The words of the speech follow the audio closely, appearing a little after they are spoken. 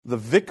The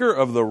vicar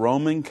of the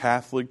Roman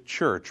Catholic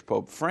Church,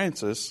 Pope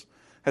Francis,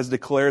 has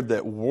declared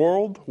that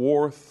World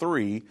War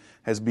III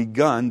has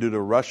begun due to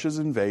Russia's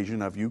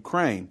invasion of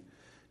Ukraine.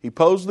 He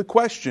posed the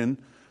question,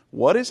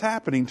 what is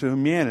happening to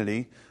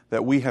humanity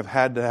that we have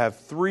had to have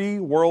 3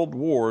 world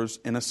wars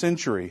in a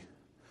century?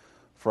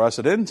 For us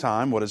at End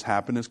Time, what has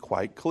happened is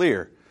quite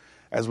clear.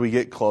 As we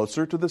get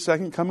closer to the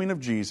second coming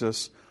of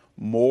Jesus,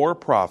 more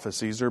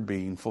prophecies are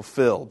being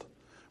fulfilled.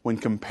 When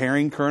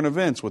comparing current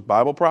events with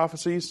Bible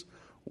prophecies,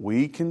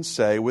 we can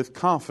say with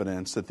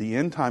confidence that the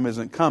end time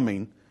isn't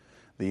coming,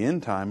 the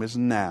end time is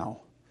now.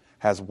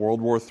 Has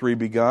World War III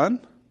begun?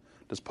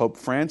 Does Pope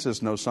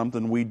Francis know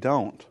something we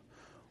don't?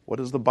 What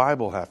does the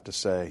Bible have to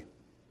say?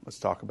 Let's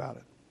talk about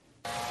it.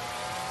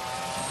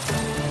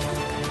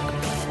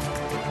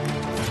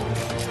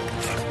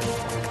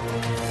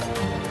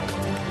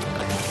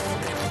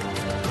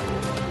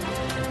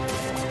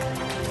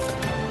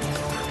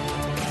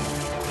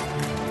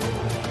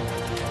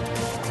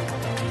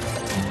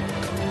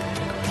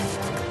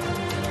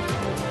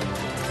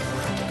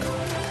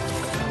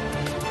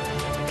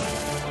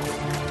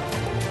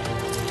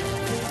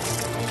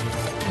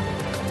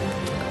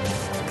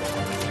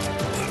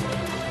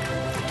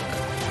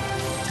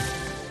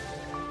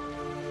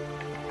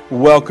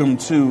 Welcome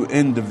to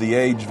End of the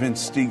Age.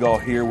 Vince Stegall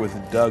here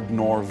with Doug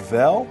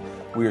Norvell.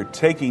 We are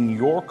taking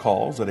your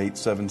calls at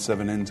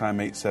 877 End Time,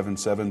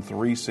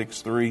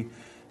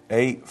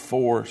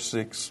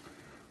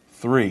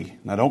 877-363-8463.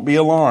 Now don't be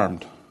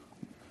alarmed.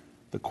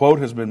 The quote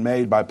has been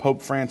made by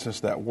Pope Francis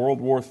that World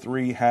War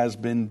III has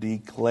been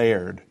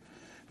declared.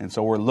 And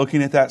so we're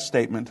looking at that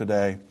statement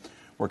today.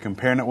 We're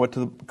comparing it what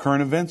the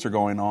current events are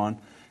going on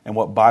and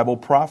what Bible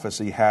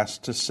prophecy has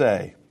to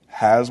say.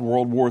 Has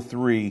World War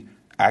III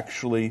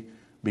actually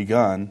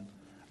begun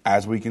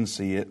as we can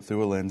see it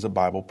through a lens of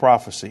Bible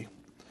prophecy?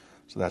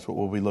 So that's what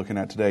we'll be looking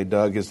at today.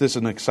 Doug, is this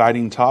an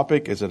exciting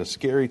topic? Is it a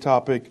scary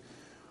topic?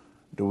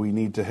 Do we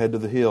need to head to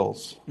the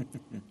hills?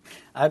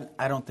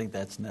 I don't think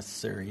that's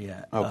necessary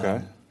yet.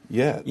 Okay.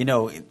 Yet.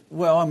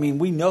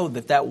 we know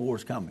that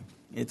war's coming.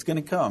 It's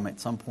going to come at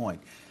some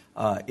point.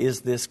 Is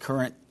this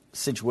current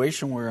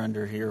situation we're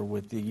under here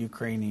with the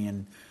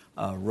Ukrainian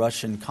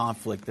Russian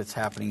conflict that's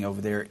happening over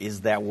there,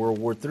 is that World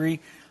War III?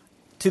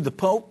 To the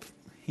Pope,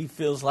 he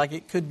feels like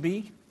it could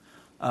be.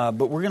 But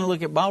we're going to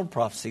look at Bible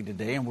prophecy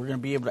today, and we're going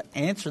to be able to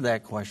answer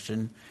that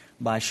question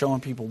by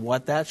showing people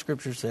what that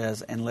Scripture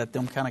says and let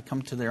them kind of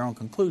come to their own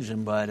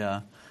conclusion. But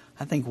I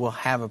think we'll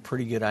have a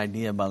pretty good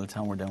idea by the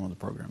time we're done with the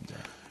program today.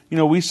 You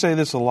know, we say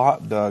this a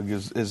lot, Doug,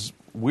 is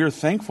we're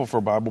thankful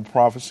for Bible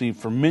prophecy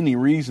for many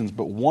reasons,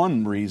 but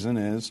one reason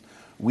is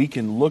we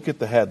can look at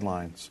the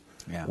headlines.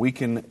 Yeah. We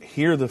can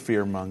hear the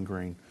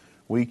fear-mongering.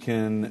 We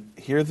can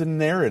hear the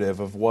narrative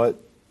of what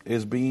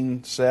is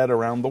being said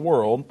around the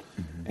world,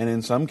 and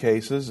in some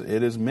cases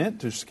it is meant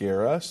to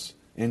scare us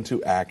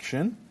into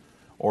action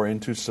or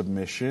into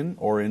submission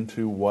or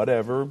into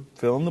whatever,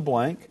 fill in the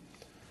blank.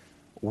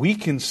 We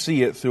can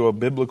see it through a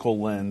biblical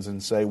lens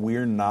and say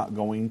we're not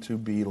going to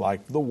be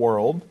like the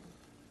world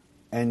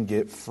and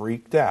get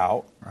freaked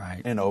out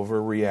and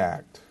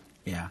overreact.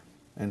 Yeah.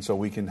 And so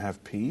we can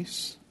have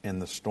peace in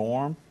the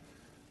storm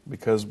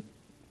because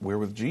we're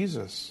with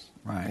Jesus.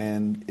 Right.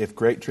 And if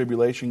great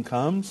tribulation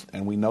comes,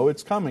 and we know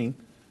it's coming,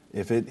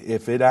 if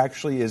it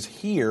actually is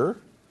here,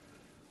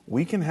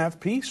 we can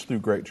have peace through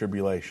great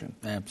tribulation.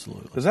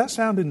 Absolutely. Does that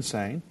sound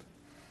insane?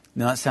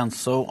 No, that sounds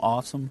so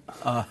awesome.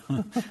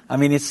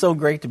 It's so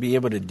great to be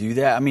able to do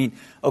that.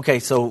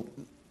 So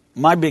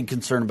my big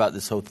concern about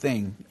this whole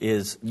thing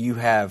is you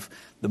have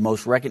the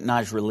most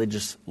recognized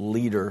religious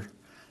leader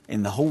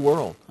in the whole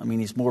world.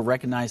 He's more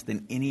recognized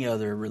than any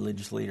other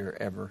religious leader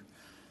ever.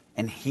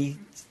 And he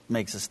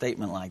makes a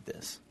statement like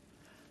this.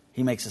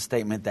 He makes a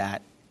statement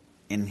that,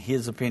 in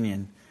his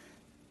opinion,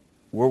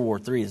 World War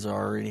III is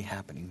already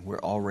happening.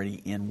 We're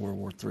already in World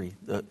War III.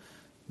 The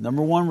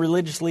number one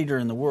religious leader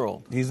in the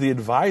world. He's the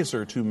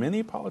advisor to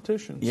many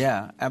politicians.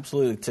 Yeah,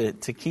 absolutely.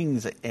 To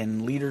kings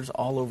and leaders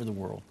all over the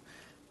world.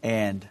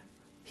 And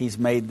he's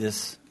made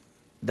this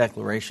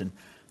declaration.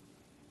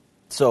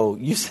 So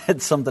you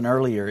said something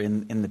earlier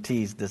in the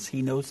tease. Does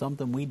he know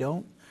something we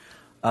don't?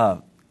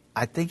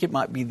 I think it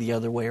might be the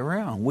other way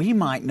around. We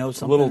might know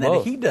something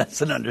that he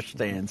doesn't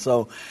understand.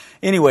 So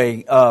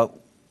anyway,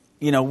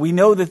 we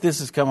know that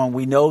this is coming.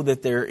 We know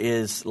that there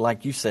is,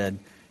 like you said,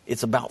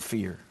 it's about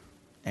fear.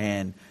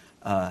 And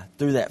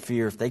through that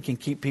fear, if they can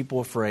keep people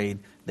afraid,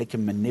 they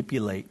can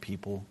manipulate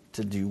people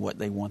to do what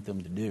they want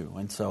them to do.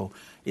 And so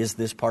is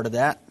this part of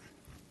that?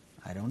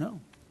 I don't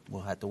know.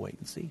 We'll have to wait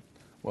and see.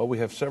 Well, we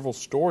have several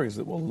stories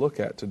that we'll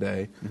look at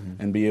today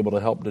and be able to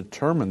help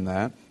determine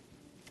that.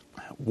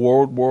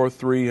 World War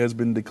III has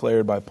been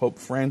declared by Pope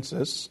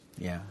Francis.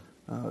 Yeah.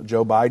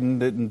 Joe Biden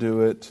didn't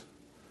do it.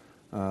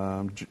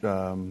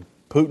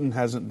 Putin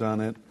hasn't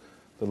done it.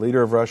 The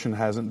leader of Russia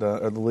hasn't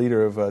done. Or the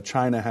leader of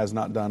China has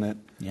not done it.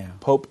 Yeah.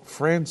 Pope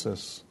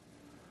Francis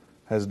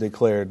has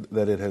declared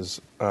that it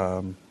has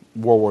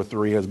World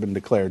War III has been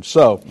declared.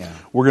 So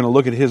we're going to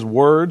look at his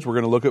words. We're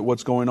going to look at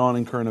what's going on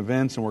in current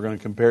events, and we're going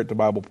to compare it to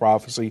Bible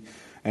prophecy.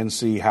 and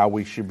see how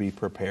we should be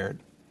prepared.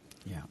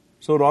 Yeah.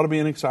 So it ought to be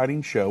an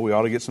exciting show. We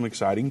ought to get some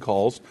exciting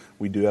calls.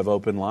 We do have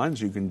open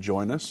lines. You can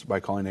join us by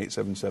calling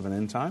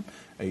 877-END-TIME,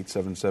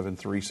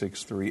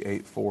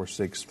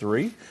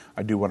 877-363-8463.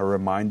 I do want to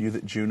remind you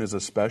that June is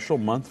a special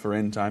month for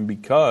End Time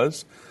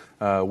because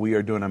we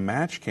are doing a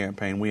match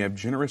campaign. We have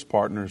generous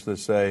partners that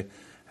say,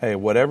 hey,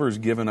 whatever is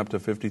given up to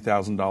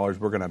 $50,000,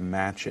 we're going to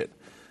match it.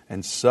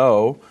 And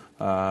so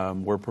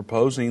we're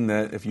proposing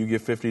that if you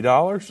give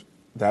 $50,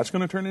 that's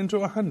going to turn into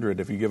 $100.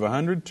 If you give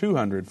 $100,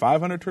 $200,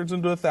 $500 turns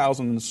into $1,000,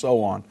 and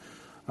so on.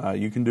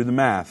 You can do the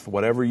math.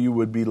 Whatever you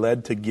would be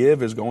led to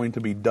give is going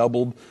to be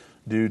doubled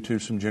due to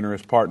some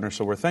generous partners.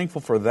 So we're thankful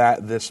for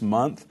that this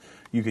month.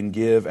 You can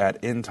give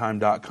at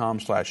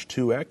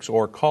endtime.com/2x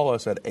or call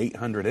us at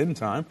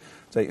 800-END-TIME.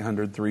 It's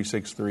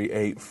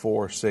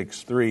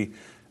 800-363-8463.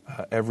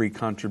 Every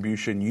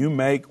contribution you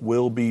make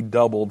will be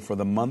doubled for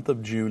the month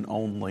of June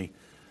only,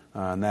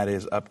 and that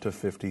is up to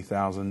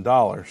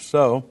 $50,000.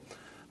 So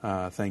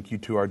thank you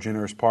to our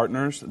generous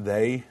partners.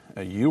 They,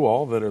 you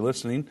all that are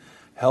listening,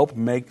 help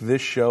make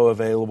this show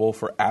available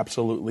for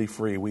absolutely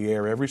free. We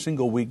air every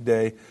single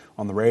weekday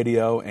on the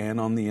radio and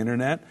on the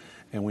internet,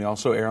 and we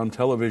also air on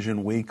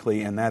television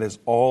weekly, and that is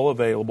all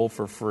available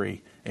for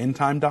free.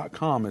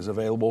 Endtime.com is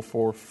available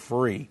for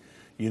free.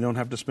 You don't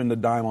have to spend a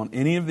dime on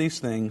any of these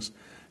things,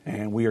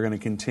 and we are going to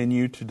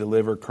continue to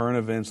deliver current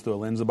events through a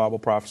lens of Bible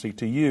prophecy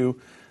to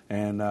you,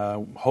 and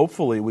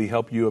hopefully we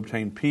help you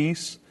obtain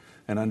peace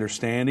and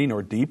understanding,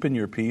 or deepen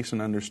your peace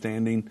and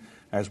understanding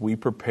as we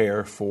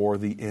prepare for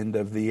the end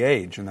of the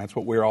age. And that's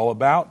what we're all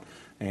about.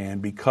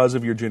 And because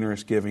of your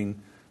generous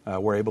giving,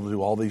 we're able to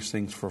do all these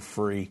things for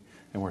free.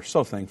 And we're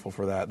so thankful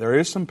for that. There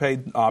is some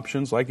paid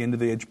options, like End of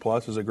the Age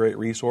Plus is a great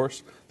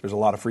resource. There's a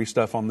lot of free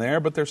stuff on there,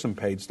 but there's some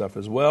paid stuff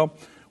as well.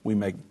 We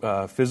make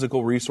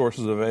physical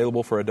resources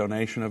available for a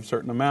donation of a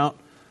certain amount.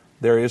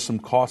 There is some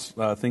cost,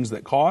 things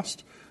that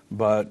cost.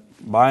 But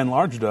by and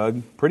large,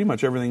 Doug, pretty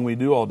much everything we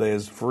do all day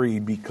is free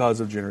because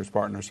of generous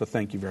partners. So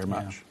thank you very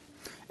much. Yeah.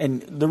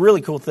 And the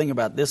really cool thing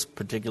about this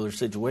particular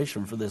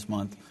situation for this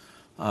month,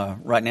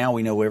 right now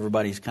we know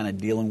everybody's kind of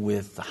dealing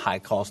with the high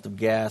cost of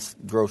gas,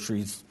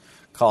 groceries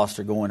costs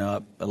are going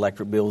up,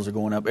 electric bills are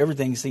going up.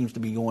 Everything seems to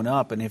be going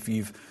up. And if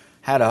you've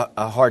had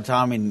a hard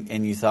time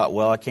and you thought,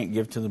 well, I can't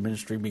give to the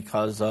ministry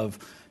because of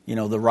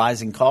the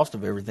rising cost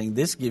of everything,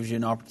 this gives you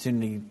an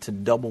opportunity to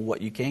double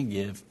what you can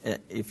give.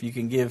 If you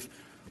can give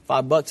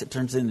 $5, it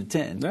turns into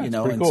 10. Yeah,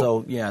 and cool.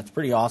 So it's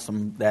pretty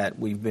awesome that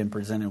we've been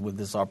presented with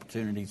this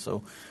opportunity.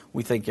 So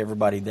we thank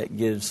everybody that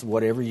gives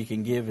whatever you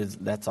can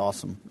give. That's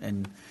awesome,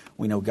 and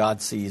we know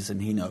God sees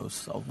and He knows.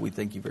 So we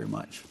thank you very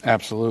much.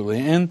 Absolutely.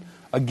 And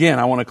again,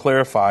 I want to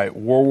clarify: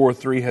 World War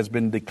III has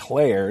been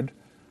declared.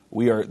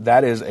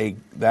 That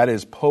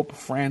is Pope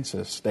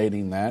Francis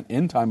stating that.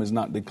 End Time is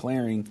not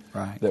declaring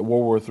that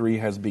World War III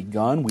has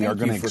begun. We are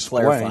going to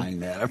explain. Clarifying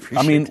that. I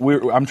appreciate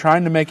I'm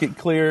trying to make it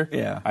clear.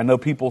 Yeah. I know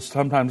people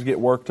sometimes get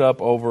worked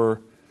up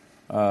over,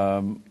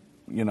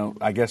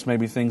 I guess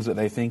maybe things that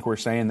they think we're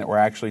saying that we're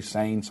actually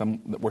saying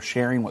that we're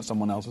sharing what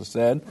someone else has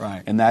said.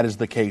 Right. And that is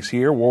the case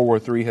here. World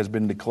War III has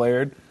been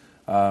declared.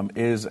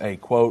 Is a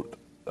quote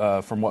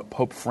from what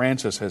Pope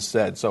Francis has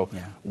said. So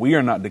we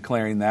are not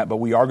declaring that, but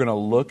we are going to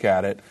look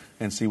at it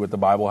and see what the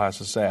Bible has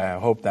to say. I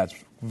hope that's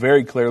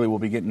very clearly. We'll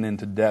be getting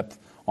into depth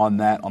on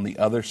that on the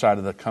other side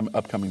of the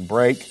upcoming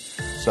break.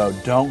 So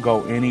don't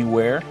go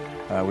anywhere.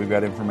 We've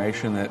got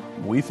information that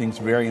we think is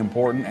very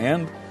important,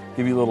 and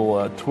give you a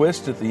little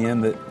twist at the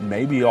end that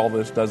maybe all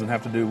this doesn't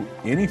have to do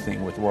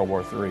anything with World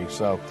War III.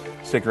 So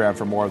stick around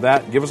for more of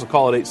that. Give us a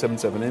call at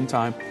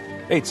 877-END-TIME,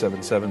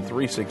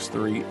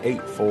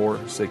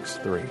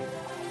 877-363-8463.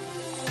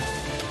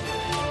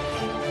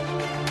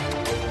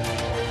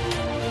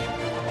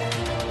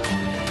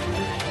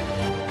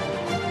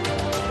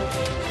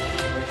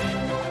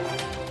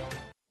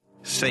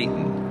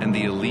 Satan and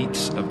the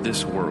elites of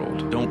this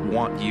world don't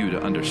want you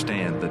to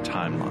understand the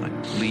timeline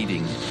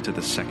leading to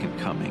the second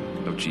coming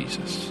of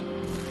Jesus.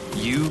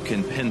 You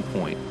can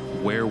pinpoint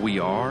where we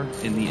are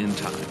in the end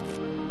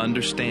time,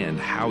 understand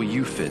how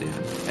you fit in,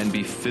 and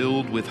be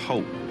filled with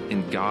hope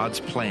in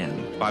God's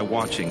plan by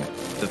watching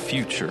The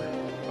Future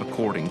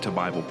According to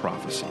Bible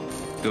Prophecy.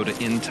 Go to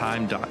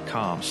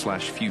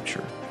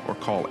endtime.com/future or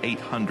call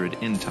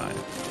 800-END-TIME.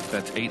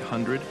 That's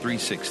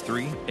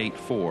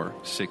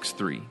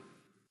 800-363-8463.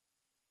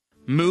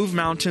 Move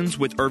Mountains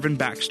with Irvin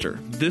Baxter.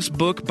 This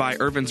book by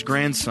Irvin's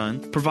grandson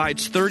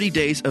provides 30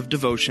 days of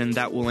devotion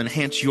that will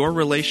enhance your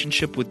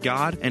relationship with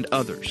God and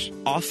others.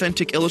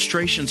 Authentic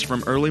illustrations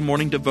from early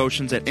morning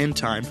devotions at End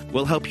Time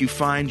will help you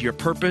find your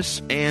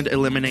purpose and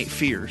eliminate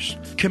fears.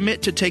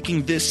 Commit to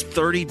taking this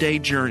 30-day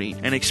journey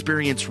and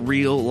experience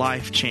real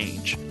life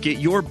change. Get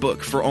your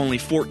book for only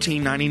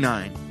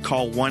 $14.99.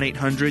 Call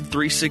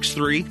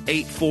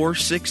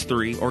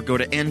 1-800-363-8463 or go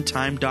to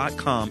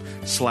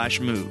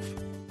endtime.com/move.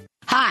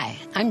 Hi,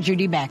 I'm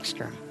Judy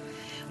Baxter.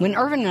 When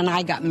Irvin and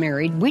I got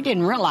married, we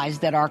didn't realize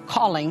that our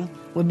calling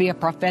would be a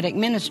prophetic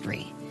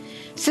ministry.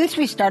 Since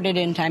we started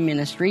End Time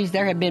Ministries,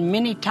 there have been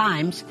many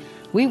times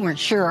we weren't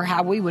sure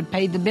how we would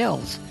pay the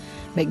bills.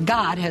 but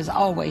God has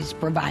always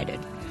provided.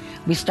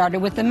 We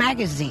started with the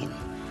magazine,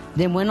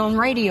 then went on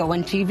radio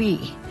and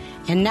TV,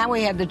 and now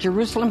we have the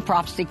Jerusalem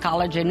Prophecy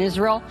College in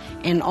Israel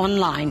and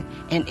online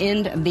and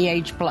End of the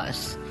Age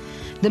Plus.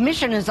 The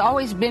mission has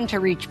always been to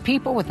reach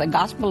people with the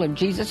gospel of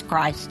Jesus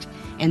Christ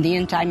and the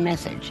end-time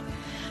message.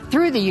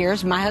 Through the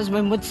years, my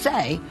husband would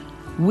say,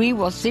 we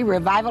will see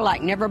revival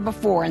like never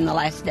before in the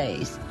last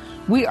days.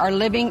 We are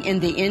living in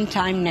the end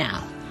time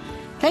now.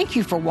 Thank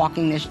you for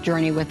walking this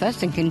journey with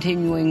us and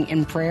continuing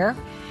in prayer.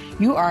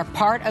 You are a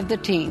part of the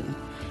team.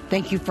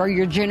 Thank you for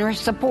your generous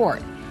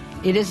support.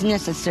 It is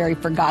necessary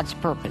for God's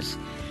purpose.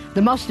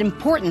 The most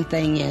important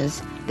thing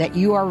is that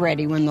you are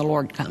ready when the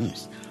Lord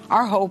comes.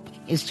 Our hope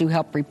is to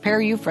help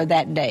prepare you for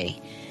that day.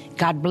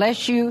 God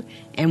bless you,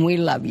 and we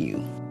love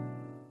you.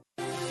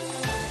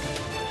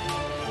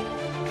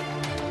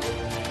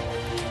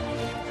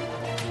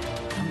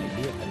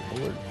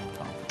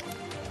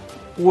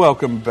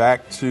 Welcome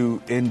back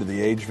to End of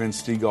the Age.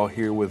 Vince Stegall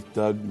here with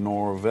Doug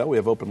Norvell. We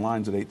have open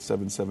lines at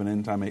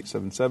 877-END-TIME,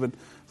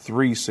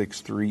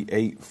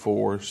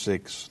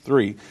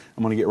 877-363-8463.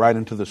 I'm going to get right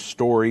into the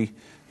story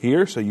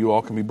here so you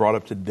all can be brought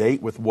up to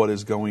date with what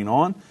is going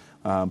on.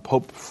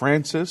 Pope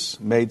Francis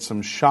made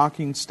some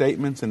shocking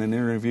statements in an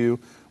interview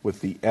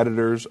with the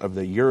editors of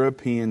the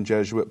European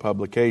Jesuit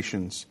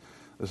publications.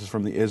 This is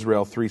from the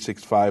Israel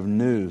 365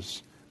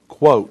 News.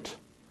 Quote,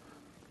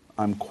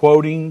 I'm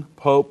quoting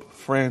Pope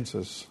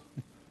Francis.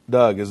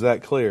 Doug, is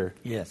that clear?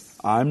 Yes.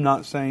 I'm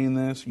not saying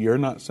this. You're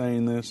not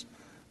saying this.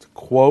 It's a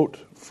quote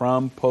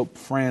from Pope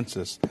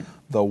Francis.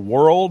 The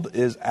world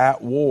is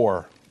at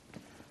war.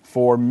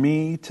 For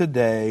me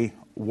today,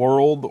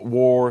 World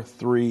War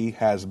III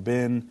has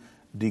been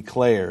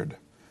declared.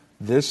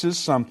 This is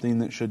something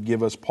that should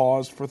give us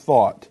pause for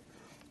thought.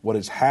 What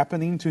is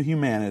happening to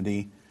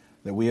humanity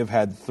that we have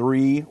had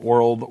 3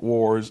 world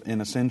wars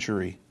in a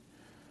century?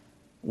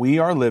 We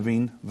are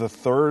living the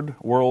 3rd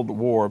World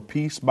War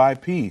piece by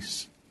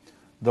piece.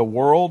 The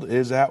world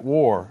is at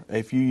war.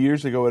 A few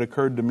years ago, it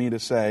occurred to me to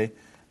say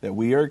that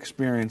we are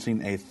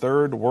experiencing a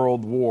 3rd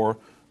World War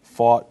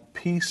fought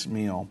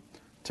piecemeal.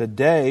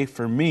 Today,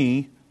 for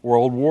me,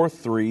 World War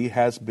III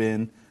has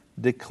been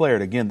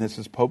declared. Again, this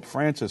is Pope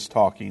Francis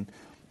talking.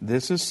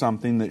 This is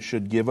something that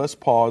should give us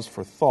pause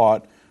for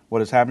thought.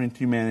 What is happening to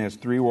humanity has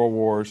 3 world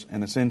wars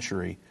in a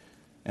century.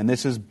 And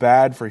this is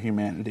bad for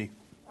humanity,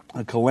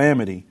 a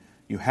calamity.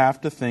 You have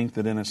to think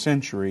that in a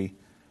century,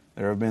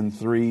 there have been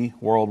 3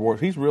 world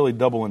wars. He's really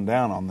doubling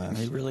down on this.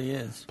 He really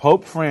is.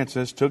 Pope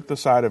Francis took the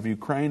side of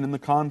Ukraine in the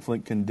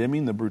conflict,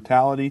 condemning the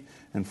brutality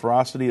and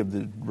ferocity of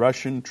the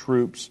Russian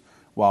troops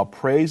while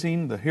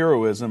praising the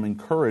heroism and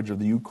courage of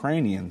the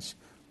Ukrainians.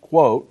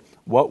 Quote,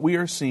 what we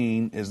are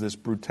seeing is this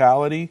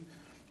brutality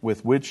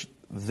with which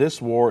this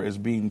war is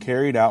being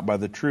carried out by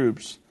the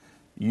troops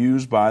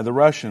used by the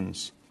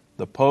Russians.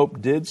 The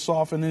Pope did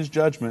soften his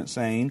judgment,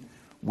 saying,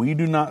 we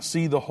do not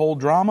see the whole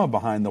drama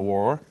behind the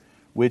war,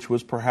 which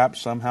was perhaps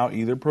somehow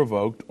either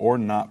provoked or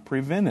not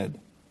prevented.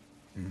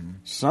 Mm-hmm.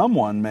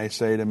 Someone may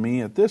say to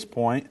me at this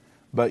point,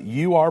 but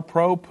you are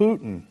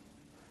pro-Putin.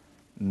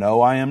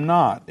 No, I am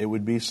not. It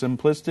would be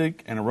simplistic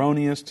and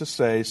erroneous to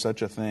say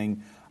such a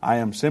thing. I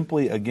am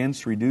simply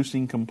against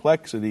reducing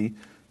complexity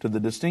to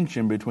the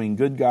distinction between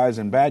good guys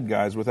and bad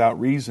guys without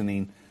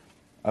reasoning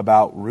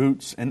about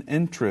roots and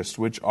interests,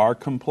 which are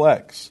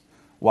complex.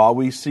 While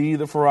we see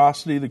the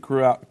ferocity,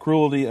 the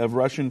cruelty of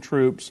Russian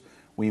troops,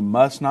 we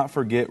must not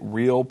forget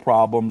real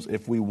problems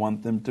if we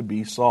want them to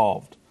be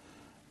solved.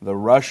 The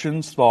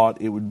Russians thought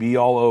it would be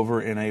all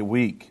over in a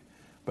week,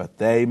 but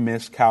they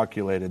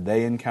miscalculated.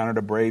 They encountered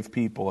a brave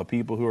people, a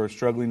people who are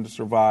struggling to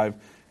survive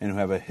and who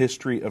have a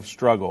history of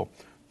struggle.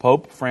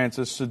 Pope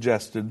Francis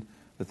suggested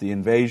that the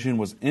invasion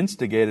was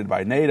instigated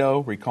by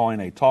NATO, recalling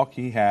a talk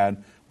he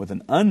had with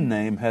an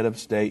unnamed head of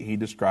state he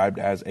described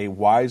as a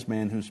wise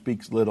man who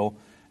speaks little,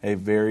 a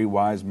very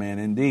wise man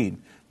indeed.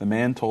 The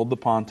man told the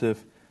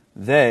pontiff,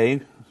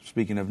 they,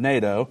 speaking of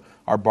NATO,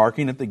 are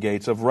barking at the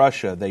gates of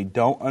Russia. They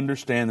don't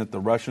understand that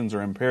the Russians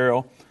are in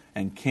peril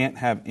and can't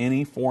have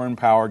any foreign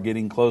power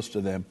getting close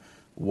to them.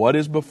 What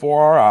is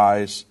before our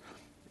eyes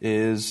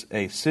is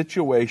a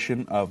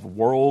situation of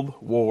world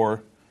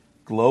war,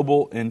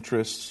 global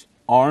interests,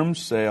 arms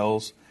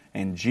sales,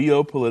 and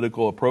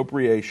geopolitical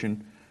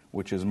appropriation,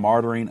 which is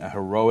martyring a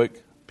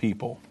heroic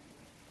people.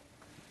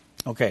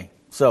 Okay,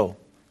 so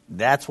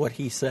that's what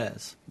he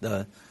says.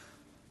 The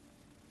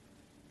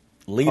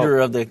leader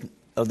of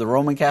the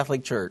Roman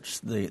Catholic Church,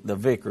 the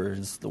vicar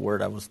is the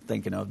word I was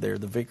thinking of there.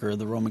 The vicar of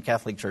the Roman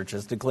Catholic Church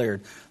has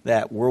declared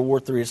that World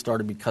War III has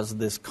started because of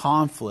this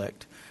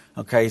conflict.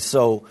 Okay,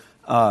 so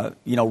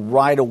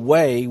right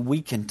away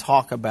we can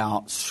talk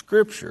about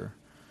Scripture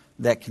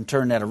that can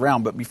turn that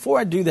around. But before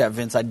I do that,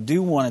 Vince, I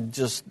do want to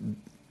just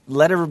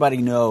let everybody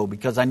know,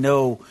 because I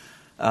know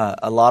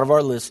a lot of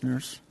our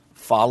listeners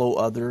follow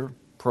other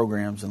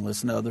programs and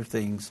listen to other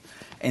things.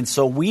 And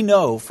so we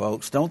know,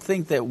 folks, don't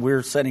think that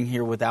we're sitting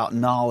here without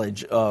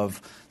knowledge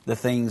of the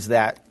things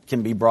that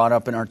can be brought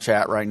up in our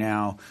chat right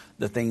now.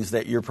 The things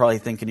that you're probably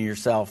thinking to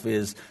yourself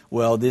is,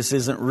 well, this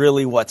isn't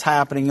really what's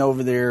happening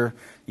over there.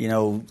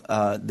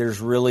 There's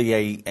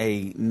really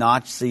a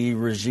Nazi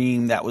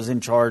regime that was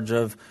in charge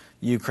of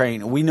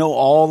Ukraine. We know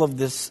all of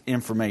this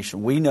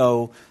information. We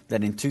know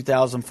that in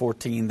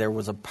 2014 there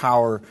was a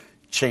power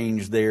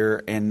change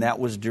there, and that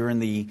was during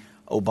the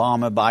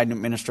Obama-Biden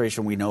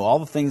administration. We know all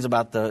the things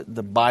about the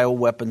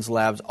bioweapons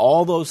labs.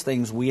 All those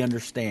things we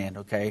understand,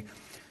 okay?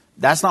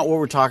 That's not what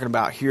we're talking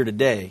about here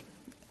today.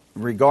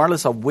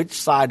 Regardless of which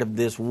side of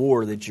this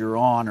war that you're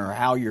on or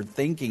how your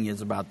thinking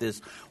is about this,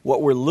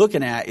 what we're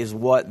looking at is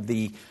what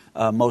the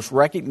most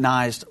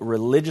recognized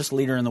religious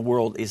leader in the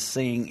world is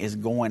seeing is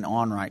going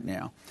on right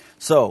now.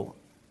 So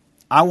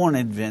I want to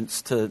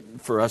advance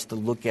for us to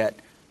look at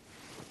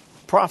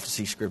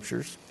prophecy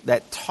scriptures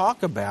that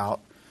talk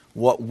about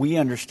what we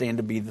understand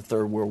to be the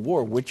Third World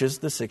War, which is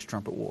the Sixth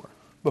Trumpet War.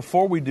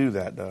 Before we do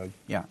that, Doug,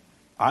 yeah,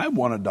 I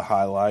wanted to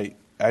highlight,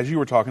 as you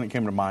were talking, it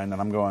came to mind,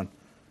 and I'm going,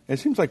 it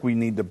seems like we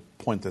need to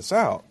point this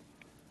out.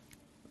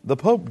 The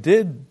Pope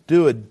did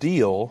do a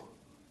deal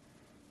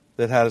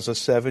that has a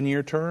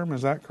 7-year term,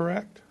 is that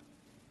correct?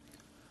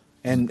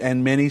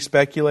 And many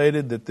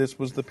speculated that this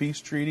was the peace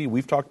treaty.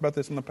 We've talked about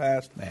this in the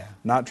past. Yeah.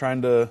 Not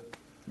trying to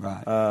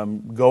right.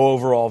 Go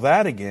over all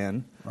that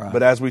again. Right.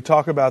 But as we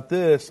talk about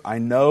this, I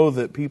know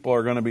that people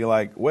are going to be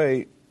like,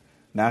 wait,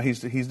 now he's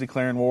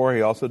declaring war.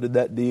 He also did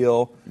that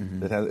deal.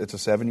 Mm-hmm. It's a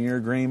 7-year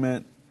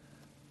agreement.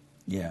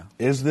 Yeah.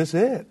 Is this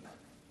it?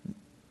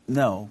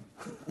 No,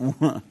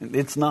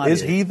 it's not.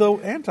 Is he the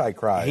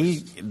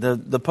Antichrist?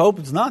 The Pope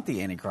is not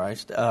the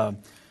Antichrist.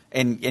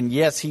 And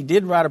yes, he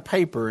did write a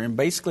paper, and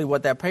basically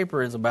what that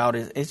paper is about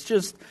is it's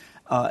just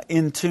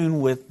in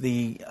tune with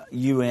the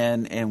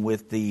UN and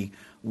with the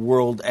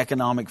World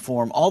Economic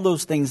Forum. All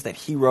those things that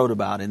he wrote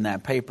about in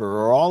that paper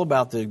are all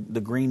about the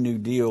Green New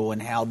Deal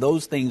and how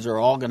those things are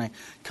all going to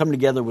come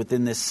together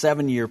within this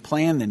 7-year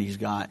plan that he's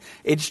got.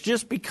 It's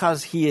just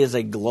because he is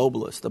a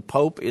globalist. The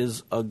Pope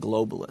is a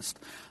globalist.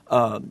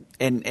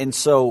 And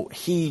so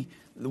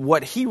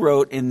what he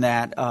wrote in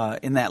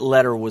that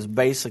letter was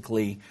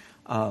basically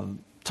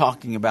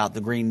talking about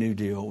the Green New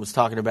Deal, was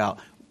talking about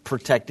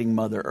protecting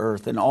Mother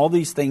Earth and all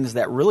these things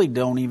that really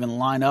don't even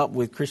line up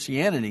with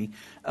Christianity.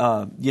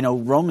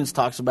 Romans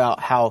talks about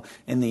how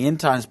in the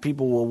end times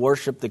people will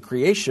worship the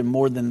creation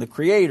more than the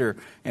Creator,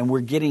 and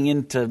we're getting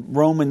into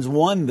Romans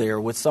 1 there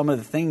with some of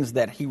the things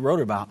that he wrote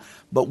about.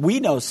 But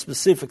we know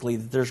specifically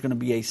that there's going to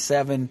be a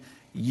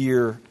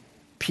 7-year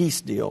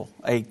peace deal,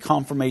 a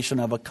confirmation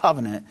of a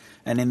covenant,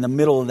 and in the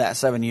middle of that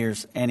 7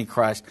 years,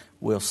 Antichrist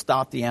will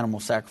stop the animal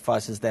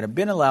sacrifices that have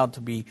been allowed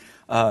to be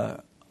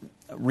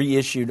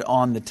reissued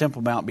on the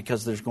Temple Mount,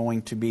 because there's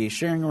going to be a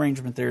sharing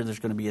arrangement there, there's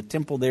going to be a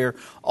temple there.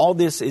 All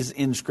this is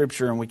in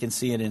Scripture, and we can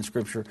see it in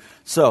Scripture.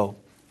 So,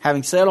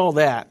 having said all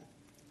that,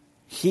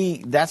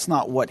 that's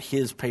not what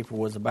his paper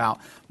was about.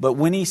 But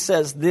when he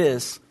says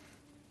this,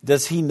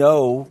 does he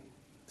know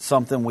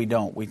something we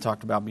don't? We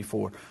talked about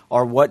before.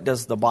 Or what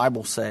does the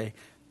Bible say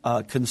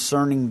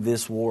concerning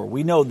this war?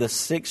 We know the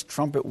Sixth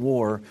Trumpet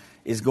War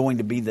is going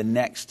to be the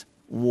next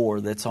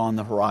war that's on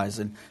the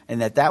horizon,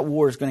 and that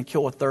war is going to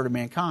kill a third of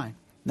mankind.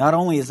 Not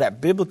only is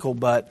that biblical,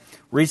 but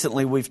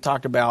recently we've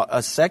talked about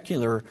a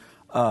secular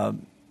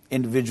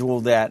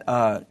individual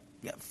that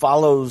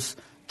follows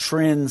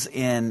trends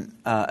in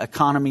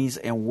economies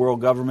and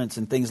world governments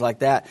and things like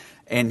that,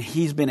 and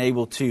he's been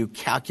able to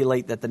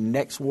calculate that the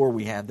next war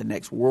we have, the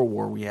next world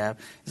war we have,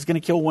 is going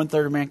to kill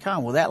 1/3 of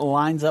mankind. Well, that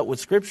lines up with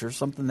Scripture,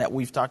 something that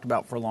we've talked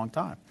about for a long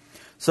time.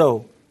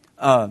 So,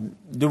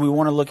 do we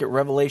want to look at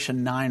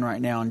Revelation 9 right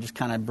now and just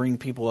kind of bring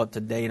people up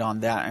to date on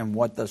that and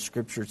what the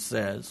Scripture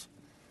says?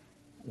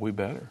 We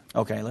better.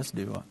 Okay, let's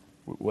do it.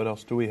 What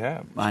else do we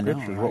have? I know,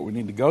 Scripture is right? what we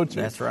need to go to.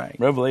 That's right.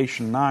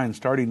 Revelation 9,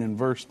 starting in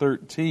verse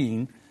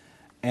 13.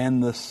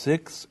 And the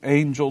sixth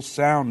angel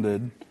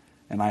sounded,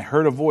 and I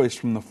heard a voice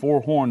from the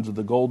 4 horns of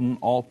the golden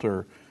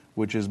altar,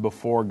 which is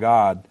before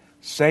God,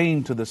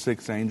 saying to the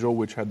sixth angel,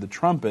 which had the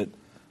trumpet,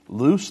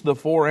 Loose the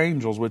 4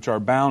 angels which are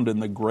bound in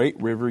the great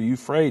river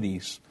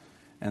Euphrates.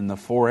 And the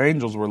 4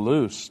 angels were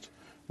loosed,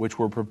 which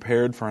were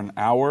prepared for an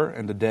hour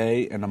and a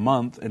day and a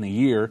month and a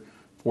year,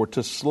 for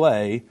to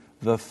slay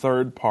the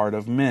 1/3 part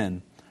of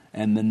men.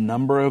 And the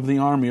number of the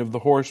army of the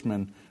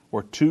horsemen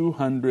were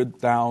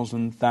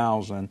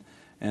 200,000,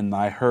 and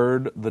I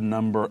heard the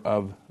number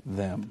of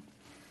them.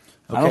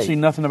 Okay. I don't see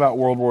nothing about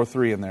World War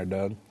III in there,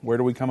 Doug. Where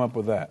do we come up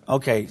with that?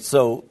 Okay,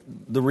 so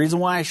the reason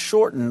why I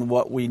shortened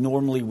what we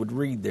normally would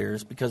read there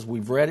is because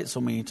we've read it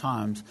so many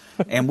times.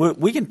 And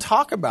we can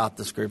talk about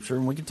the Scripture,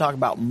 and we can talk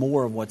about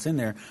more of what's in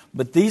there.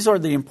 But these are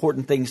the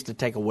important things to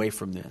take away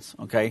from this,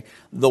 okay?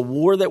 The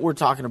war that we're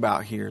talking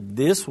about here,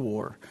 this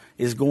war,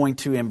 is going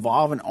to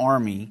involve an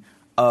army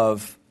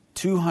of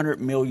 200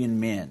 million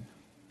men.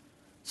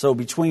 So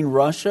between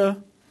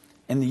Russia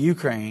and the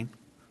Ukraine,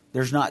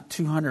 there's not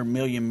 200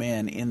 million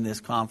men in this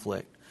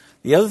conflict.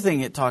 The other thing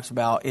it talks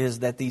about is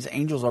that these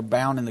angels are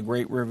bound in the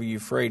great river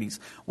Euphrates.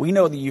 We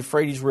know the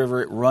Euphrates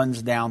River, it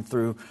runs down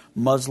through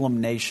Muslim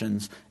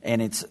nations,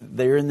 and it's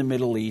there in the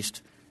Middle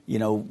East.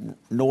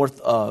 north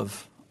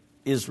of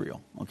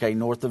Israel, okay,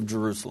 north of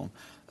Jerusalem.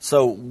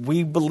 So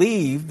we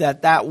believe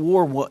that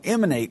war will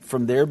emanate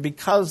from there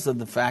because of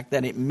the fact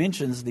that it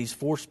mentions these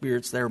 4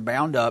 spirits that are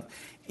bound up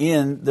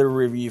in the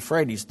river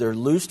Euphrates. They're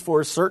loosed for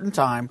a certain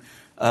time.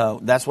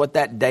 That's what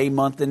that day,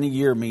 month, and the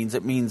year means.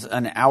 It means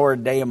an hour, a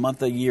day, a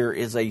month, a year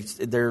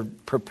they're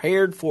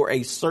prepared for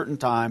a certain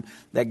time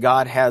that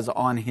God has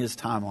on His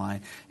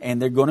timeline,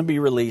 and they're going to be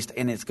released,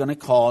 and it's going to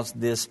cause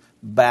this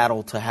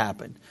battle to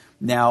happen.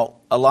 Now,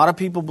 a lot of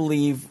people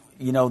believe,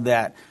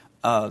 that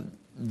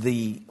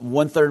the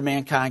 1/3 of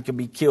mankind could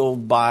be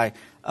killed by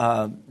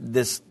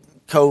this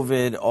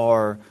COVID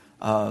or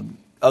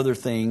other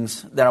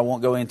things that I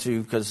won't go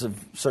into because of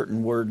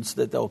certain words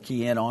that they'll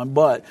key in on.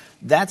 But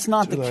that's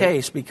not the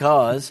case,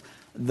 because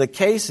the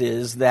case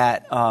is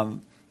that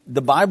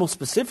the Bible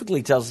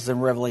specifically tells us in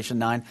Revelation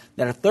 9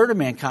 that 1/3 of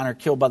mankind are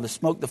killed by the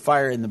smoke, the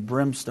fire, and the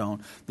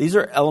brimstone. These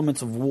are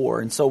elements of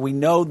war. And so we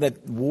know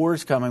that war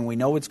is coming. We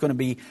know it's going to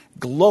be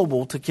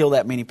global to kill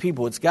that many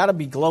people. It's got to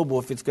be global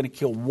if it's going to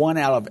kill 1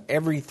 out of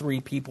every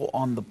 3 people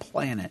on the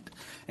planet.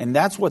 And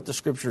that's what the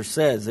Scripture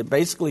says. It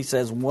basically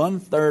says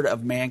 1/3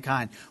 of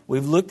mankind.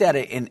 We've looked at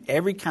it in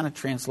every kind of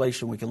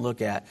translation we can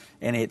look at,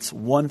 and it's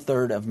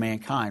 1/3 of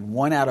mankind.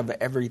 1 out of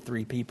every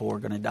 3 people are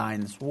going to die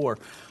in this war.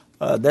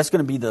 That's going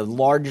to be the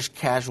largest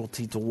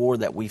casualty to war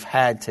that we've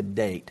had to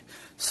date.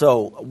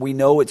 So we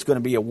know it's going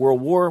to be a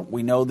world war.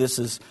 We know this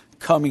is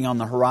coming on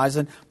the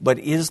horizon. But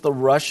is the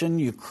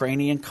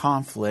Russian-Ukrainian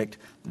conflict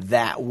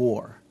that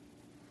war?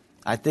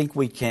 I think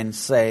we can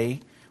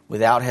say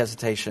without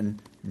hesitation,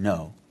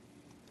 no.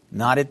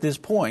 Not at this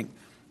point.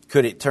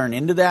 Could it turn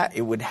into that?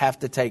 It would have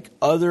to take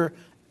other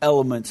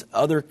elements,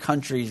 other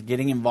countries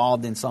getting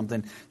involved in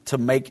something to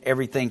make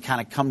everything kind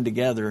of come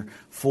together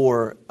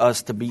for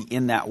us to be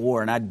in that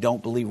war. And I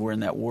don't believe we're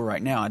in that war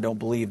right now. I don't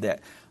believe that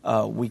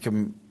we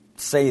can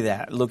say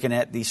that looking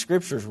at these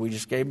scriptures we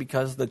just gave,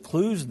 because the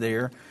clues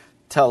there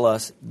tell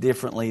us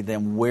differently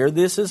than where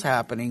this is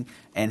happening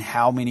and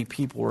how many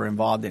people are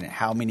involved in it,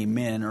 how many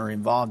men are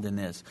involved in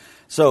this.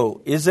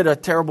 So is it a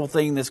terrible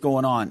thing that's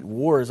going on?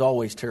 War is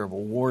always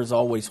terrible. War is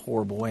always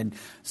horrible. And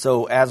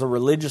so as a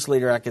religious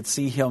leader, I could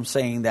see him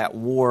saying that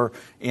war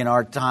in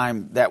our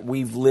time, that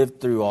we've lived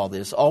through all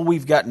this. All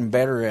we've gotten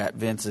better at,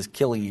 Vince, is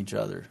killing each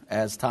other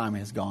as time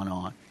has gone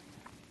on.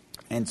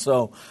 And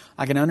so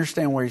I can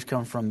understand where he's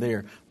come from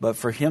there. But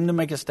for him to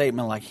make a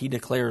statement like he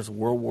declares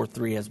World War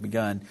III has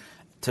begun,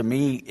 to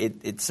me,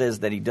 it says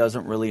that he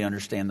doesn't really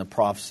understand the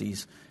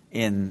prophecies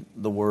in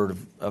the Word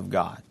of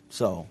God.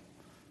 So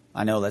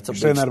I know that's a You're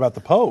saying that about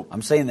the Pope.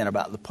 I'm saying that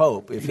about the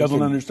Pope. If he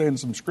doesn't understand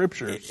some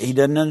scriptures. He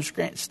doesn't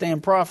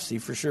understand prophecy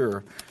for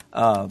sure.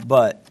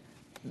 But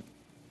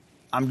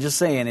I'm just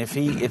saying,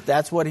 if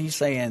that's what he's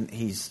saying,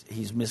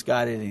 he's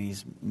misguided,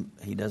 and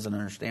he doesn't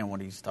understand what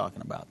he's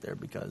talking about there,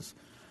 because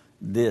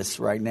this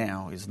right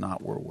now is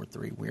not World War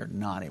III. We are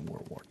not in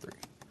World War III.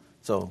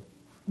 So.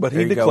 But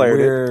he declared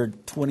it. We're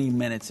 20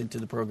 minutes into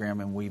the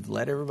program, and we've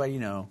let everybody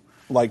know.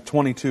 Like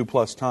 22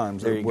 plus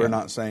times that we're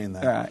not saying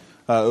that.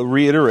 All right.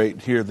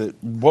 Reiterate here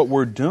that what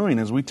we're doing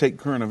is we take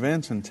current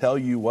events and tell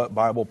you what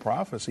Bible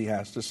prophecy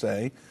has to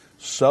say,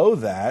 so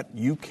that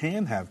you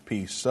can have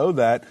peace, so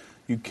that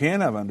you can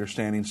have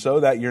understanding,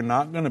 so that you're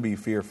not going to be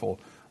fearful.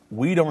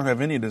 We don't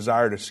have any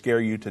desire to scare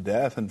you to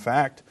death. In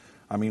fact,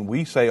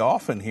 we say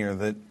often here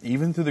that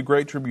even through the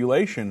Great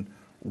Tribulation,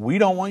 we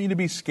don't want you to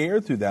be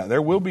scared through that. There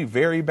will be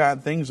very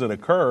bad things that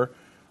occur,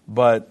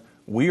 but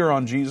we are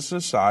on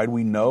Jesus' side.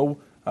 We know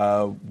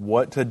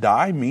what to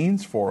die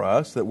means for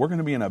us, that we're going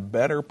to be in a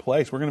better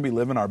place. We're going to be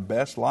living our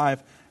best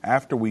life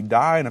after we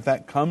die. And if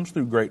that comes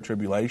through great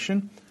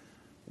tribulation,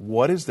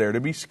 what is there to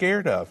be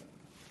scared of?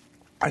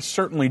 I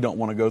certainly don't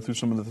want to go through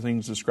some of the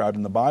things described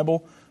in the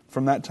Bible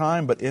from that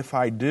time, but if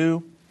I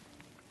do,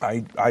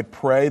 I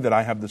pray that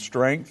I have the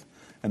strength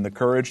and the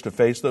courage to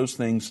face those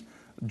things,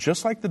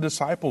 just like the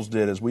disciples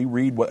did as we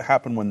read what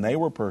happened when they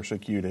were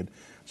persecuted.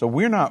 So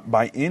we're not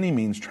by any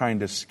means trying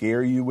to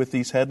scare you with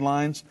these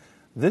headlines.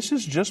 This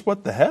is just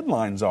what the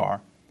headlines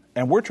are.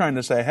 And we're trying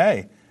to say,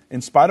 hey,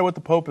 in spite of what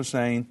the Pope is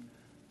saying,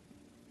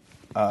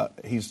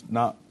 he's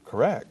not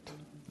correct.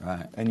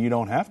 Right. And you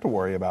don't have to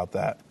worry about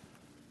that.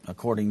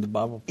 According to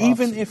Bible prophecy.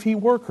 Even if he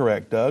were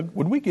correct, Doug,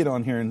 would we get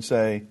on here and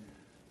say,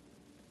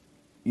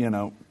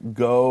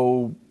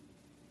 go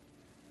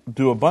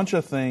do a bunch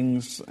of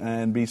things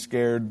and be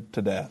scared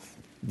to death?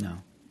 No.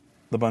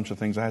 The bunch of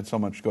things. I had so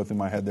much go through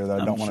my head there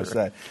that I don't want to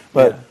sure. say.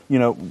 But,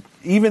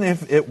 even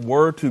if it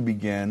were to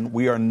begin,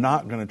 we are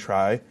not going to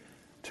try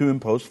to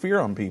impose fear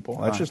on people.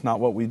 That's just not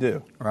what we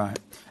do. Right.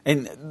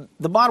 And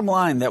the bottom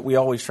line that we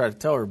always try to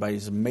tell everybody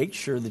is make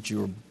sure that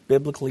you are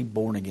biblically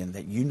born again,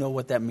 that you know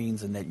what that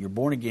means, and that you're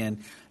born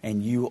again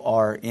and you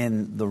are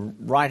in the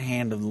right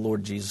hand of the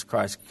Lord Jesus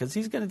Christ, because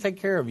He's going to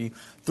take care of you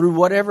through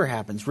whatever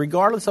happens,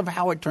 regardless of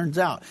how it turns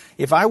out.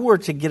 If I were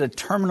to get a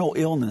terminal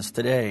illness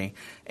today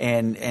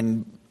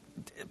and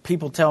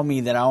people tell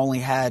me that I only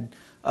had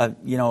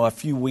a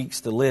few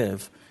weeks to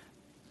live,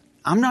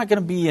 I'm not going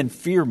to be in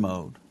fear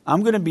mode.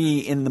 I'm going to be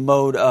in the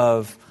mode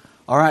of,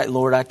 all right,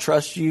 Lord, I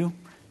trust you.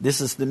 this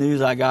is the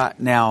news I got.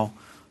 Now,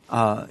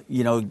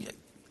 you know,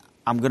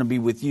 I'm going to be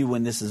with you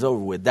when this is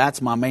over with.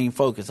 That's my main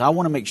focus. I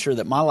want to make sure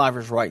that my life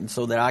is right, and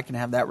so that I can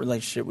have that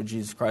relationship with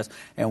Jesus Christ.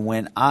 And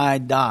when I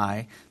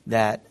die,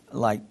 that,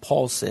 like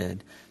Paul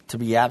said, to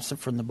be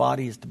absent from the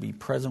body is to be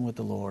present with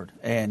the Lord.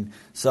 And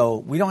so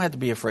we don't have to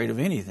be afraid of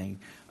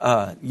anything.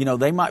 You know,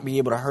 they might be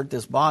able to hurt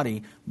this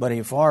body, but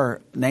if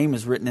our name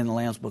is written in the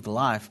Lamb's Book of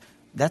Life,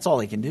 that's all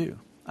they can do.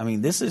 I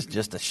mean, this is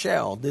just a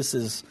shell. This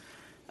is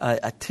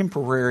a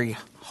temporary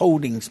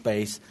holding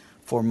space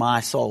for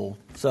my soul.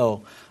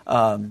 So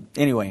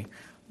anyway,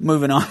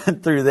 moving on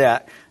through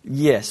that.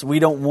 Yes, we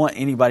don't want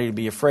anybody to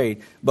be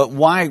afraid. But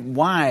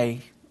why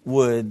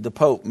would the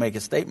Pope make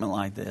a statement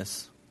like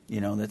this? You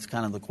know, that's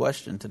kind of the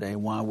question today.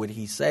 Why would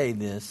he say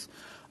this?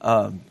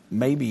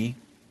 Maybe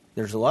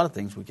there's a lot of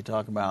things we could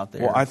talk about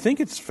there. Well, I think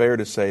it's fair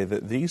to say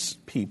that these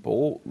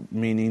people,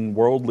 meaning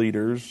world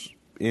leaders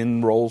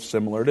in roles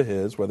similar to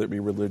his, whether it be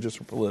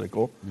religious or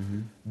political,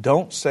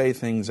 don't say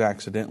things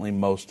accidentally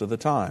most of the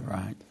time.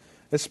 Right.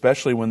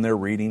 Especially when they're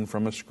reading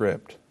from a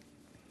script.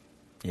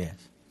 Yes.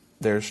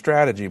 There's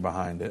strategy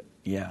behind it.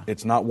 Yeah.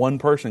 It's not one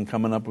person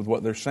coming up with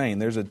what they're saying.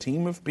 There's a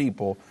team of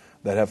people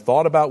that have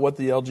thought about what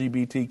the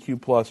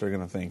LGBTQ plus are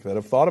going to think, that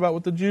have thought about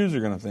what the Jews are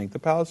going to think, the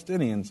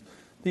Palestinians,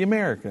 the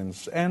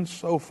Americans, and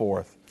so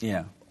forth.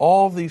 Yeah.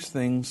 All of these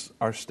things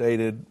are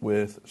stated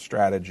with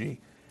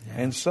strategy. Yeah.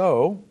 And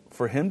so,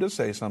 for him to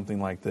say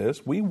something like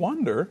this, we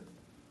wonder,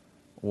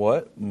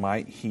 what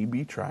might he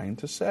be trying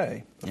to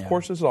say? Of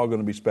course, this is all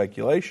going to be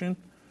speculation,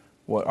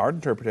 what our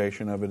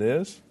interpretation of it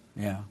is.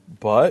 Yeah.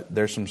 But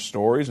there's some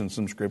stories and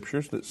some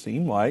scriptures that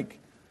seem like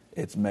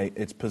it's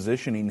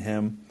positioning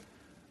him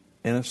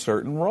in a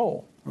certain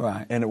role.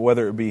 Right. And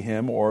whether it be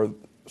him or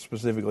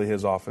specifically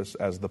his office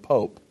as the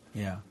Pope.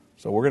 Yeah.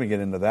 So we're going to get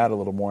into that a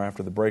little more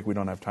after the break. We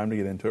don't have time to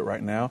get into it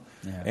right now.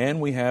 Yeah.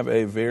 And we have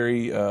a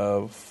very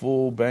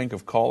full bank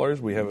of callers.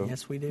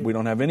 Yes, we do. We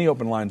don't have any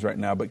open lines right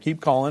now, but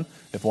keep calling.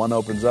 If one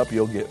opens up,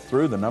 you'll get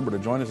through. The number to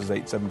join us is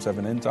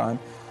 877-END-TIME,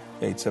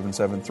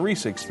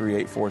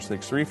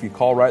 877-363-8463. If you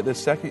call right this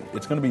second,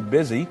 it's going to be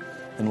busy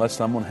unless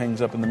someone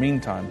hangs up in the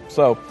meantime.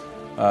 So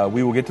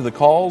we will get to the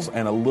calls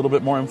and a little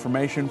bit more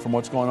information from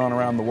what's going on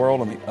around the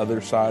world on the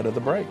other side of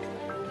the break.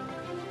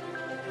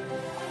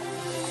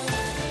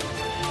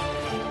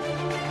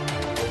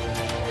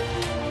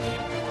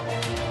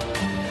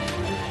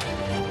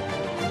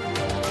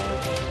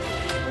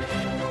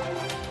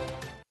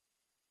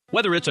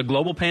 Whether it's a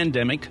global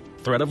pandemic,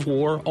 threat of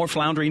war, or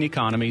floundering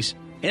economies,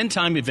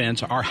 end-time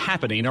events are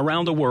happening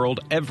around the world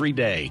every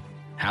day.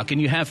 How can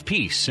you have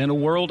peace in a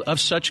world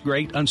of such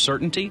great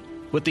uncertainty?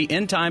 With the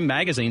End Time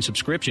magazine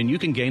subscription, you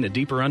can gain a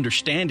deeper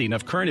understanding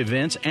of current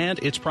events and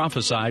its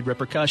prophesied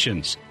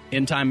repercussions.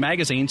 End Time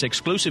magazine's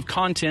exclusive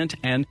content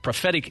and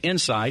prophetic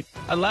insight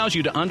allows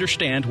you to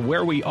understand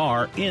where we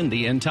are in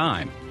the end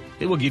time.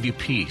 It will give you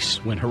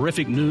peace when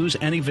horrific news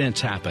and events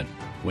happen.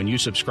 When you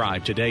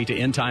subscribe today to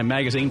End Time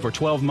magazine for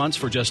 12 months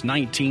for just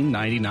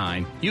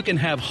 $19.99, you can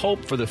have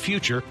hope for the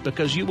future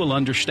because you will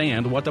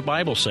understand what the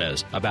Bible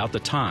says about the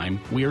time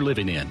we are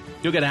living in.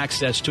 You'll get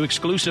access to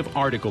exclusive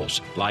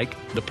articles like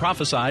the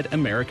Prophesied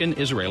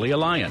American-Israeli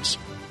Alliance,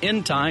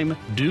 End Time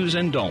Do's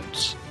and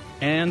Don'ts,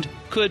 and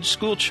Could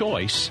School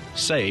Choice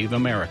Save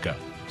America?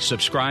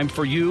 Subscribe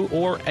for you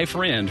or a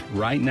friend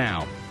right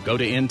now. Go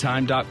to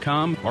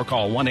endtime.com or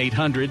call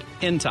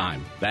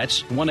 1-800-END-TIME.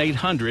 That's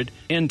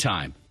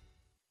 1-800-END-TIME.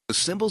 The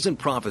symbols and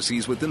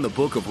prophecies within the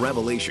book of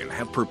Revelation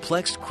have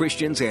perplexed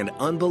Christians and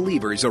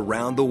unbelievers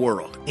around the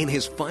world. In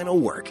his final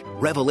work,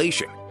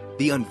 Revelation,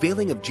 The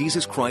Unveiling of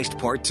Jesus Christ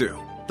Part 2,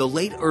 the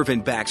late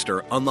Irvin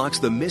Baxter unlocks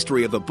the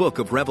mystery of the book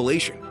of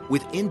Revelation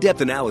with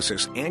in-depth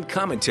analysis and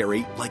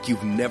commentary like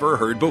you've never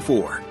heard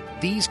before.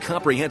 These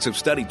comprehensive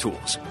study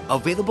tools,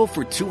 available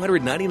for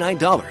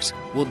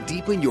 $299, will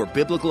deepen your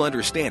biblical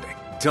understanding.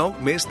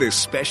 Don't miss this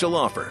special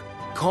offer.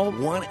 Call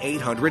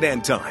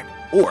 1-800-END-TIME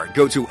or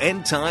go to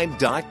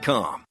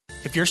endtime.com.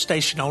 If your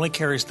station only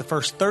carries the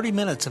first 30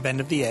 minutes of End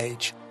of the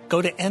Age,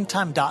 go to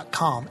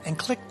endtime.com and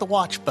click the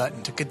watch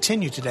button to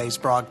continue today's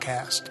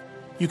broadcast.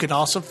 You can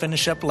also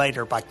finish up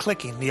later by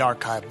clicking the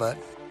archive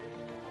button.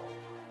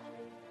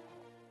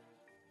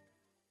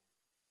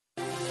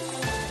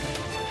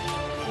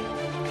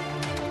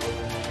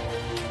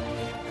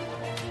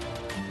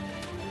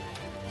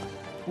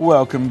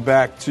 Welcome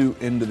back to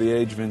End of the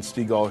Age. Vince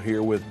Stegall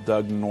here with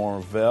Doug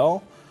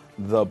Norvell.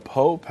 The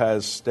Pope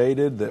has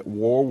stated that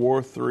World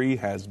War III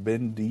has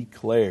been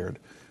declared.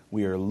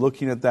 We are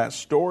looking at that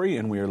story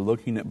and we are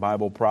looking at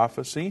Bible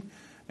prophecy,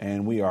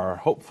 and we are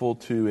hopeful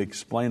to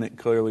explain it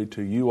clearly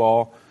to you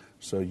all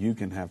so you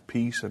can have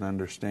peace and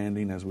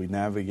understanding as we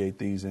navigate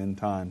these end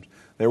times.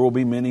 There will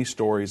be many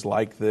stories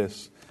like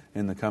this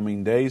in the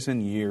coming days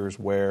and years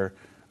where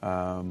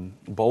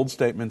bold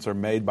statements are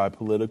made by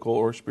political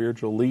or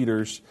spiritual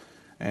leaders,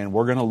 and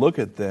we're going to look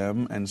at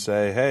them and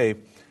say, hey,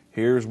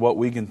 here's what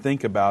we can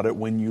think about it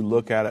when you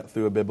look at it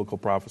through a biblical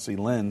prophecy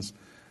lens.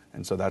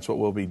 And so that's what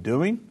we'll be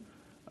doing.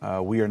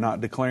 We are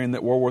not declaring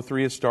that World War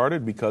III has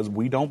started because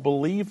we don't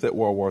believe that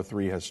World War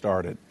III has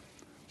started.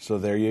 So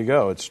there you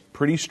go. It's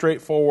pretty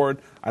straightforward.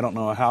 I don't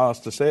know how else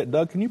to say it.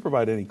 Doug, can you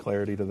provide any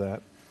clarity to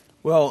that?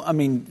 Well, I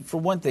mean,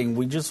 for one thing,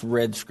 we just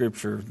read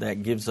Scripture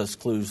that gives us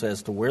clues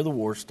as to where the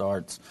war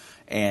starts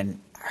and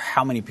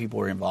how many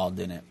people are involved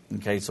in it.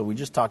 Okay, so we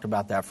just talked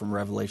about that from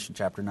Revelation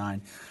chapter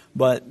 9.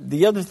 But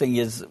the other thing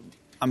is,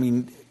 I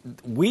mean,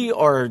 we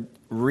are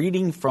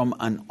reading from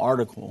an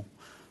article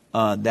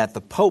that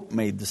the Pope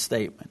made the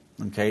statement.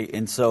 Okay,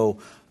 and so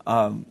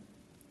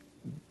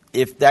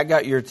if that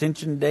got your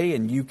attention today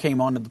and you came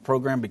onto the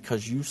program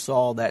because you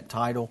saw that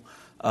title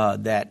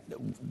that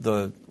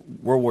the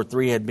World War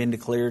III had been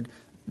declared,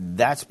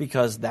 that's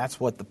because that's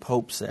what the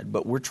Pope said.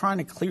 But we're trying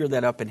to clear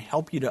that up and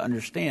help you to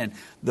understand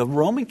the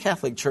Roman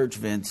Catholic Church,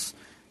 Vince,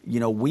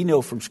 we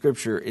know from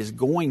Scripture is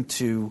going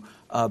to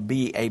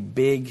be a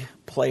big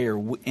player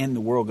in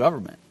the world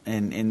government.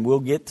 And we'll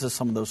get to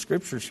some of those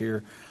scriptures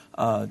here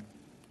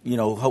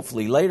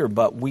hopefully later,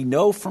 but we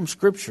know from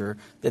Scripture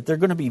that they're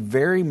going to be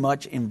very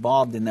much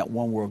involved in that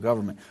one world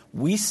government.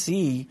 We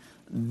see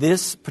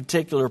this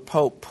particular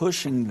Pope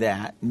pushing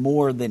that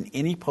more than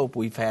any Pope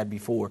we've had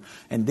before.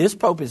 And this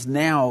Pope is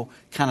now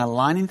kind of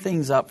lining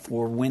things up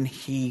for when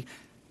he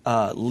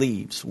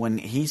leaves. When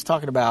he's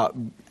talking about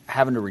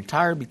having to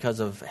retire because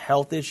of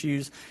health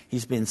issues,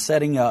 he's been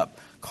setting up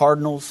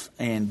cardinals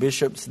and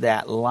bishops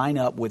that line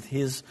up with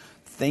his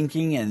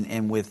thinking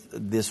and with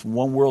this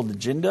one world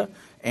agenda.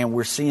 And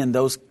we're seeing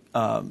those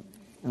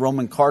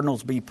Roman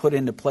cardinals be put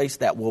into place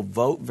that will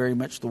vote very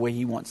much the way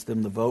he wants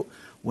them to vote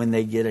when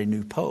they get a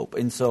new pope.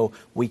 And so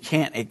we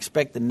can't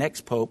expect the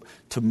next pope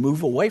to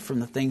move away from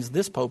the things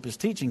this pope is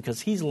teaching,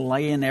 because he's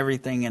laying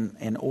everything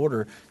in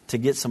order to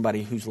get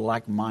somebody who's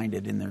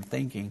like-minded in their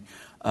thinking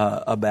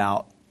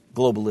about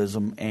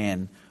globalism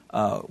and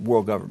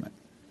world government.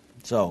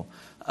 So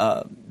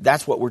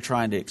that's what we're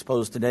trying to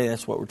expose today.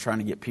 That's what we're trying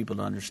to get people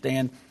to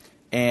understand.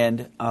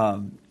 And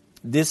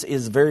this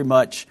is very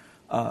much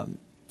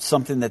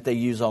something that they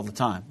use all the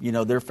time.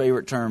 Their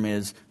favorite term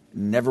is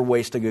never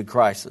waste a good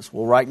crisis.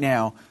 Well, right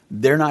now,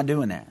 they're not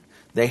doing that.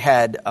 They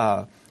had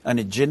an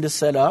agenda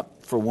set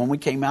up for when we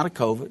came out of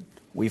COVID.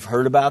 We've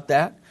heard about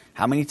that.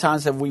 How many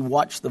times have we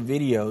watched the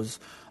videos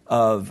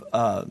of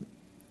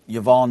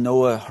Yuval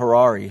Noah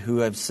Harari, who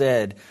have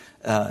said,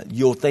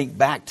 you'll think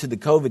back to the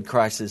COVID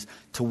crisis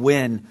to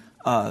when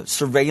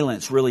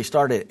surveillance really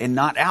started, and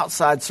not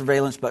outside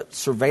surveillance, but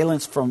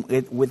surveillance from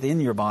within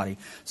your body.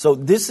 So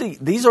these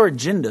are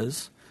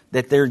agendas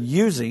that they're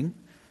using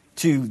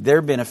to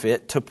their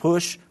benefit to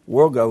push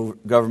world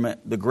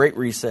government, the Great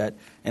Reset,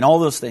 and all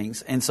those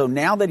things. And so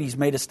now that he's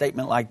made a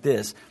statement like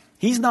this,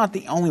 he's not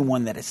the only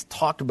one that has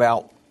talked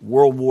about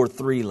World War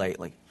III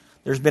lately.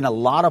 There's been a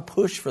lot of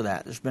push for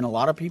that. There's been a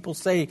lot of people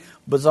say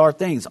bizarre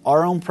things.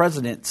 Our own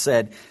president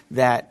said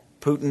that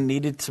Putin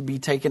needed to be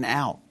taken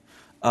out.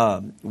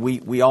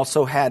 We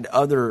also had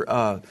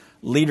other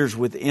leaders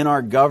within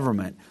our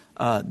government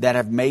that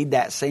have made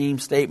that same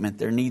statement.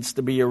 There needs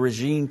to be a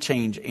regime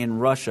change in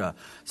Russia.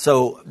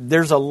 So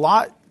there's a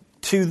lot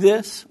to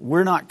this.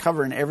 We're not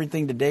covering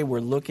everything today. We're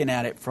looking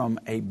at it from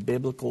a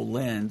biblical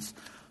lens,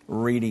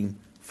 reading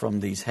from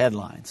these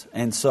headlines.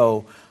 And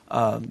so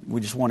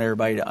we just want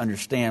everybody to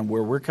understand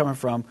where we're coming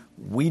from.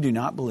 We do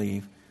not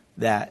believe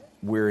that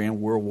we're in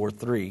World War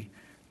III.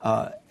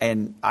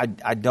 And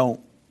I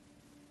don't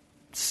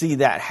see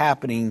that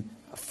happening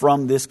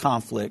from this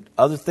conflict.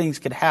 Other things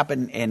could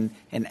happen and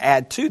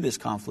add to this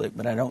conflict,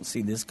 but I don't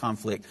see this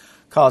conflict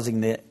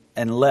causing it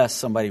unless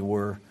somebody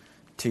were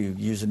to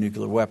use a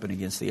nuclear weapon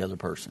against the other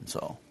person.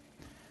 So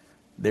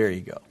there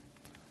you go.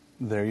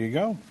 There you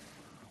go.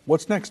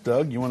 What's next,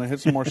 Doug? You want to hit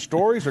some more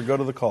stories or go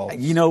to the calls?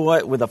 You know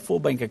what? With a full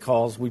bank of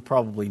calls, we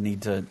probably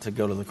need to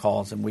go to the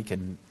calls, and we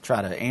can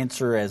try to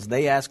answer as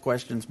they ask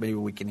questions. Maybe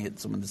we can hit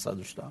some of this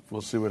other stuff.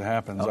 We'll see what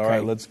happens. Okay. All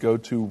right, let's go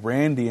to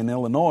Randy in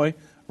Illinois.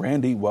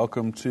 Randy,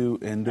 welcome to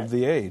End of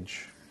the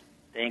Age.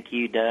 Thank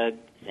you, Doug.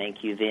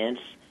 Thank you, Vince.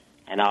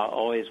 And I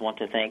always want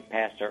to thank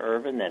Pastor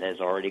Irvin that has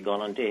already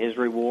gone on to his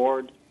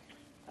reward.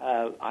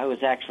 I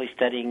was actually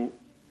studying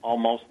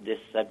almost this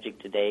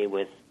subject today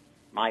with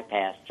my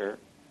pastor,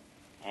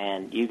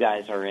 and you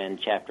guys are in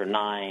chapter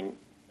 9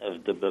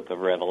 of the book of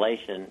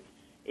Revelation.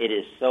 It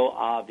is so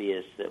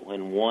obvious that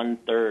when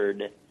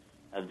 1/3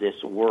 of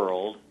this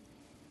world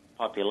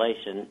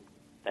population,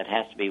 that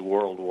has to be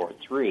World War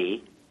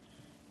III.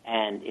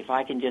 And if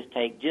I can just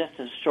take just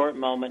a short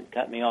moment,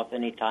 cut me off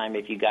any time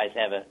if you guys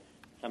have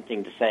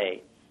something to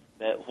say.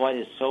 But what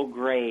is so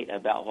great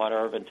about what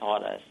Irvin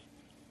taught us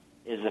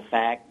is the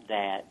fact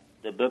that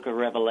the book of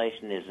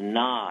Revelation is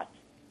not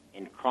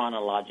in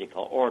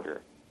chronological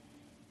order.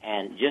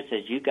 And just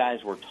as you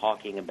guys were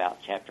talking about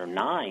chapter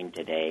 9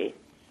 today,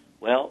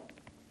 well,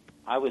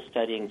 I was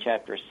studying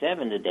chapter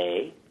 7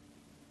 today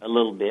a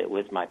little bit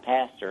with my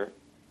pastor,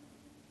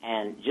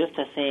 and just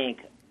to think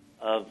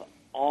of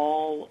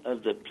all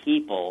of the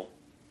people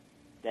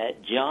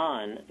that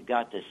John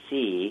got to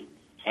see,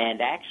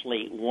 and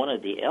actually one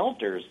of the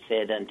elders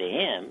said unto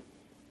him,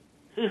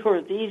 who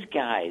are these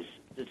guys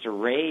that's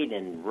arrayed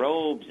in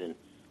robes, and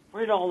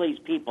where did all these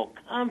people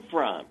come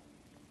from?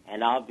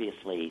 And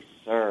obviously,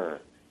 sir,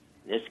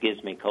 This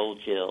gives me cold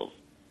chills.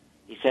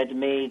 He said to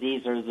me,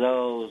 these are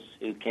those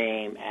who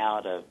came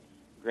out of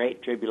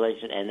great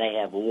tribulation, and they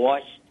have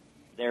washed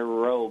their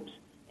robes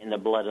in the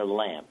blood of the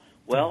Lamb.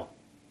 Well,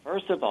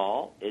 first of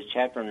all, is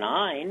chapter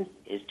 9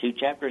 is 2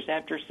 chapters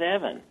after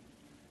 7.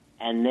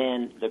 And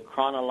then the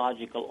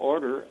chronological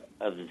order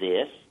of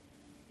this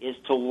is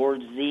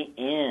towards the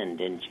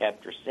end in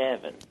chapter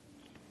 7.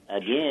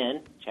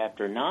 Again,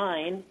 chapter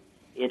 9,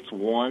 it's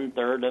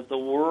 1/3 of the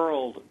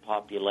world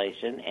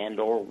population and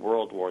or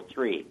World War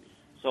III.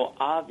 So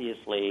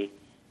obviously,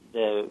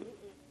 the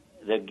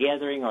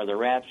gathering or the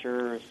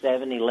rapture,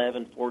 7,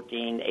 11,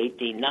 14,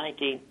 18,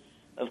 19,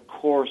 of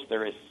course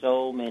there is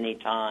so many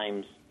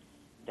times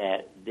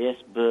that this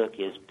book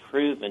is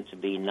proven to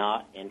be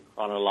not in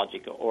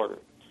chronological order.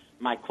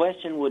 My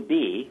question would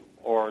be,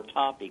 or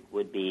topic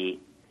would be,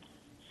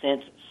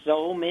 since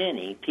so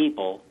many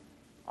people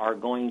are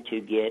going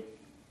to get,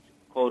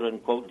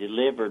 quote-unquote,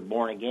 delivered,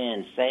 born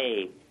again,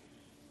 saved,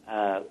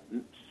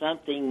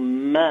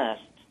 something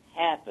must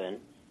happen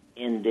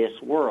in this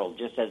world,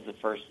 just as the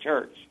first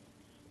church.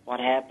 What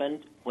happened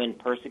when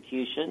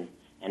persecution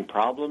and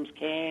problems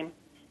came?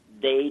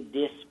 They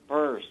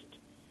dispersed.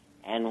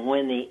 And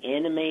when the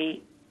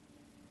enemy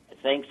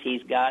thinks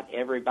he's got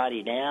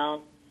everybody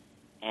down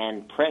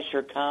and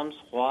pressure comes,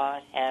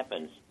 what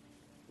happens?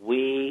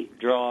 We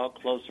draw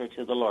closer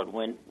to the Lord.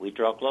 When we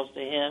draw close to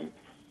Him,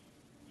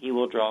 He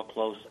will draw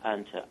close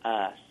unto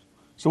us.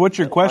 So what's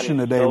your question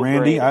today, so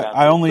Randy?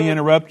 I only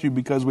interrupt you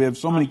because we have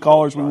so many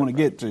callers we want to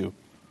get to.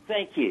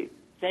 Thank you.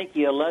 Thank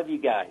you. I love you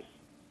guys.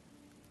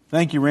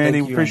 Thank you, Randy.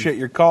 Thank you, Appreciate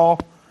your call.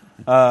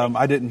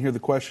 I didn't hear the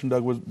question,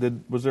 Doug.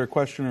 Was there a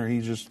question, or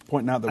he's just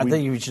pointing out that I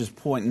think he was just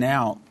pointing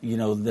out,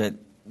 that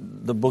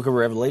the book of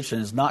Revelation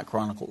is not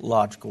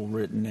chronological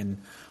written,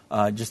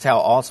 and just how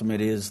awesome it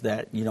is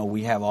that,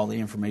 we have all the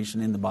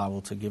information in the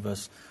Bible to give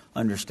us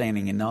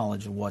understanding and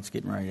knowledge of what's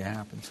getting ready to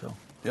happen. So.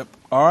 Yep.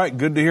 All right.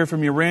 Good to hear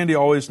from you, Randy.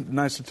 Always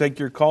nice to take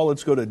your call.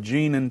 Let's go to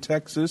Gene in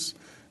Texas.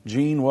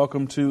 Gene,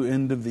 welcome to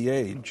End of the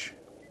Age.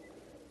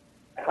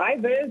 Hi,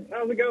 Vince.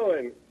 How's it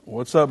going?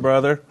 What's up,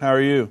 brother? How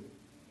are you?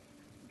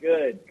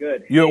 Good.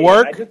 You at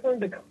work? I just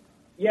wanted to.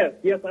 Yes,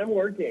 I'm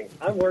working.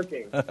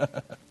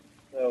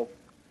 So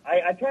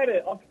I'll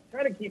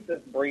try to keep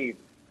this brief.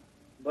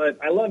 But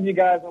I love you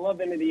guys. I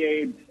love End of the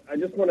Age. I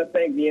just want to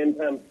thank the End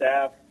Time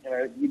staff.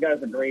 You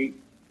guys are great.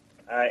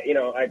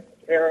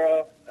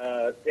 Tara,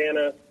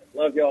 Santa,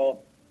 love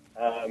y'all.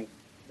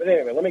 But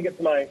anyway, let me get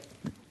to my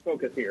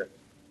focus here.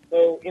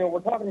 So,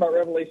 we're talking about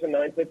Revelation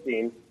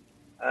 9:15.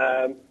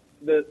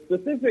 The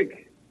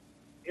specific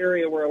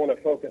area where I want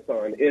to focus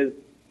on is,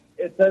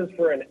 it says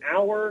for an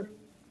hour.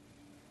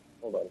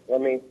 Hold on,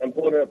 I'm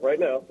pulling it up right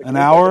now. An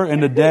hour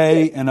and a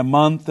day and a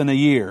month and a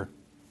year.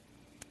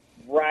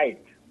 Right.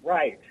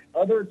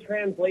 Other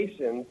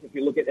translations, if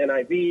you look at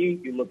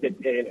NIV, you look at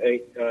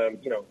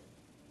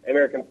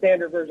American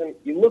Standard Version,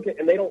 you look at,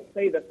 and they don't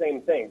say the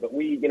same thing, but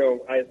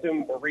I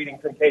assume we're reading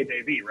from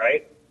KJV,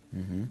 right?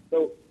 Mm-hmm.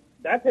 So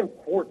that's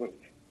important.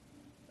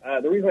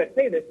 The reason I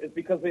say this is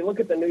because we look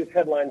at the news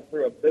headlines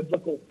through a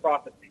biblical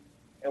prophecy,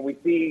 and we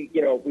see,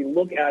 we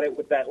look at it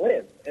with that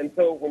lens. And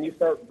so when you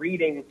start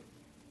reading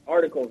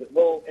articles,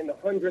 in the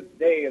 100th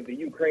day of the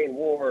Ukraine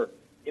war,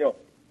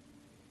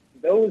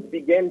 those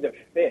begin to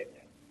fit.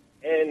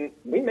 And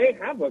we may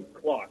have a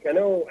clock. I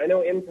know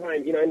End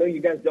Time, I know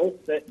you guys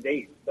don't set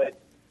dates, but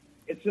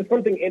it's just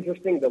something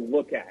interesting to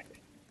look at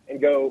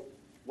and go,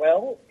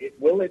 will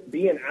it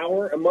be an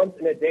hour, a month,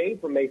 and a day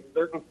from a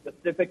certain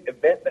specific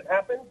event that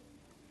happened?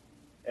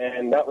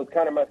 And that was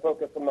kind of my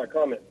focus on my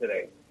comment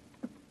today.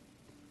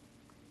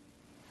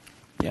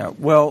 Yeah,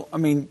 well,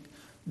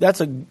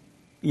 that's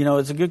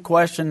it's a good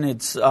question.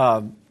 It's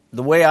the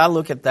way I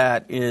look at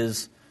that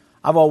is,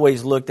 I've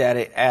always looked at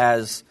it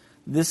as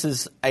this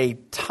is a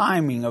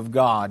timing of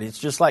God. It's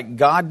just like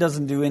God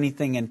doesn't do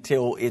anything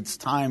until it's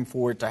time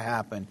for it to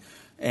happen.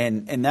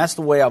 And that's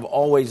the way I've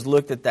always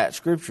looked at that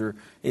scripture,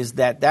 is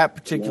that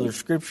particular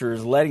scripture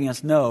is letting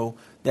us know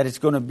that it's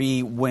going to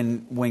be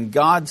when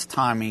God's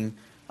timing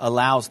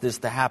allows this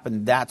to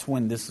happen, that's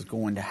when this is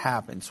going to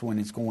happen. It's when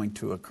it's going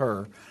to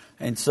occur.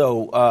 And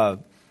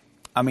so,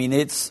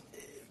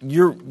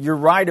 you're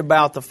right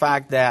about the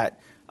fact that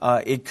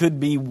it could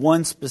be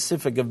one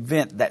specific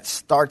event that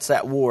starts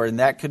that war, and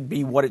that could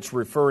be what it's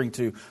referring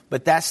to.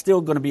 But that's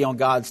still going to be on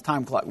God's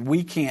time clock.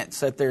 We can't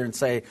sit there and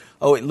say,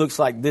 oh, it looks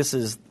like this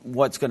is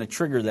what's going to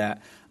trigger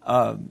that.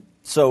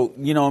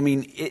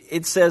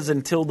 It says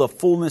until the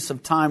fullness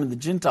of time of the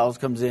Gentiles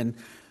comes in.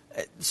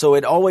 So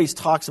it always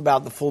talks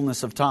about the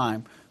fullness of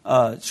time.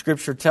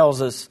 Scripture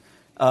tells us,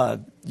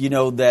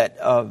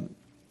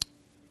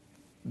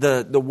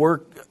 that the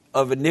work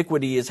of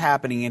iniquity is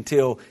happening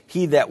until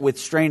he that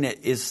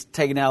withstraineth is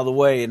taken out of the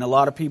way. And a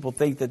lot of people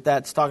think that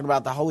that's talking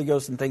about the Holy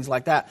Ghost and things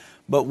like that.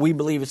 But we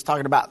believe it's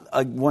talking about,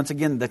 once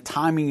again, the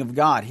timing of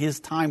God,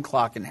 His time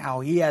clock, and how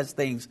He has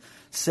things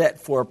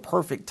set for a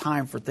perfect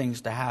time for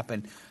things to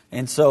happen.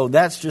 And so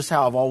that's just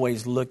how I've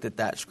always looked at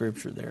that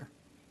scripture there.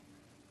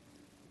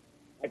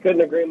 I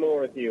couldn't agree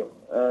more with you.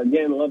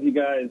 Again, love you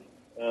guys.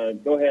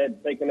 Go ahead,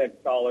 stay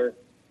connected, caller.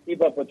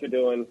 Keep up what you're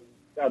doing.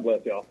 God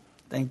bless y'all.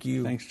 Thank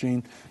you. Thanks,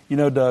 Gene. You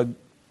know, Doug,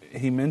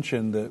 he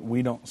mentioned that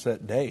we don't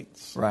set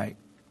dates. Right.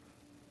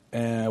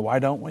 Why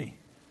don't we?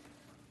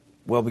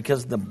 Well,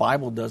 because the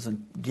Bible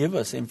doesn't give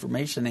us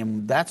information,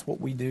 and that's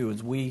what we do,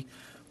 is we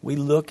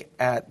look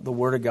at the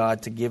Word of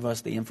God to give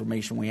us the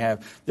information we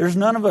have. There's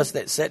none of us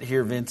that sit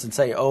here, Vince, and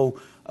say,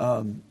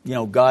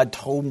 God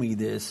told me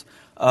this.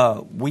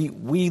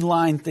 We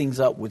line things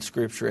up with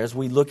Scripture as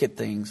we look at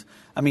things.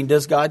 I mean,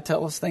 does God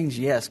tell us things?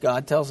 Yes,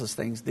 God tells us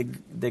things.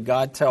 Did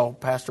God tell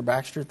Pastor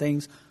Baxter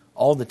things?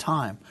 All the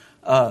time.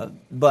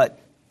 But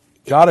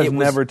God has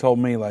never told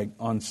me, like,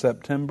 on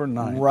September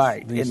 9th,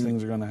 right, these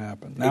things are going to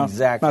happen. Now,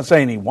 exactly. I'm not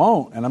saying He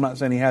won't, and I'm not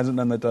saying He hasn't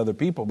done that to other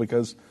people,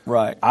 because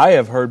right. I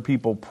have heard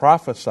people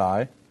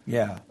prophesy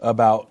yeah.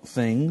 about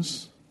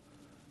things,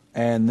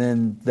 and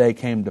then they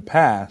came to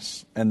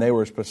pass, and they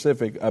were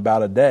specific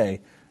about a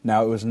day.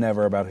 Now, it was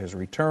never about His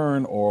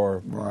return,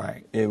 or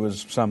right. it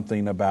was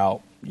something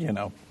about,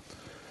 yeah.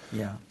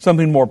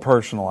 something more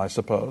personal, I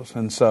suppose.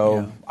 And so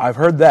yeah. I've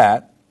heard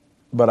that,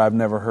 but I've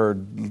never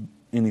heard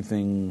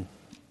anything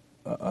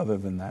other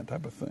than that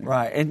type of thing.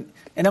 Right.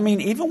 And I mean,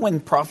 even when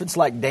prophets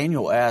like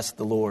Daniel asked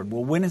the Lord,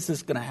 well, when is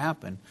this going to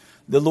happen?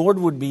 The Lord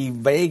would be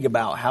vague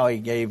about how He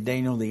gave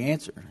Daniel the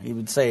answer. He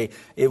would say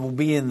it will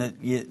be in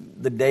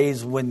the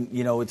days when,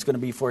 it's going to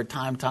be for a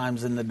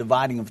times and the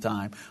dividing of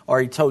time. Or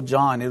He told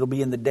John it'll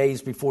be in the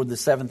days before the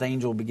seventh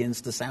angel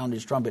begins to sound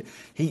his trumpet.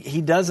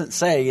 He doesn't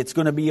say it's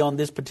going to be on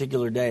this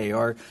particular day.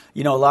 Or,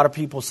 a lot of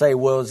people say,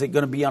 well, is it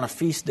going to be on a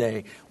feast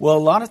day? Well, a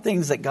lot of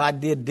things that God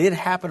did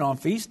happen on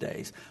feast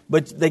days.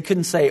 But they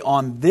couldn't say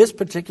on this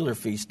particular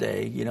feast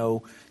day,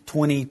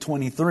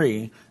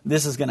 2023,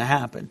 this is going to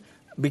happen.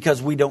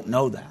 Because we don't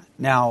know that.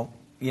 Now,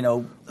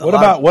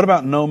 what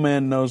about no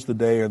man knows the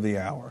day or the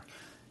hour?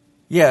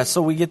 Yeah,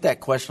 so we get that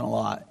question a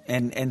lot.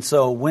 And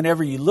so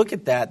whenever you look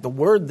at that, the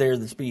word there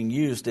that's being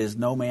used is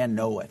no man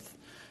knoweth.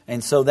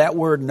 And so that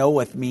word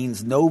knoweth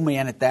means no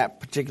man at that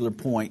particular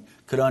point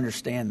could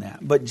understand that.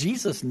 But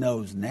Jesus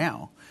knows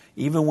now.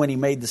 Even when He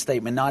made the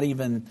statement, not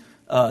even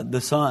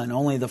the Son,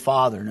 only the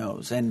Father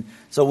knows. And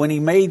so when He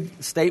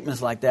made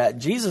statements like that,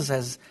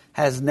 Jesus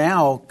has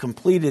now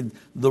completed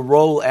the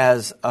role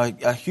as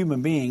a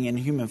human being in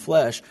human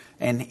flesh,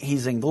 and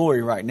He's in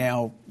glory right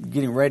now,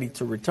 getting ready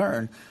to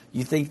return.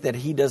 You think that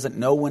He doesn't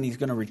know when He's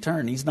going to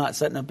return. He's not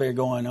sitting up there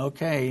going,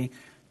 okay,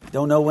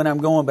 don't know when I'm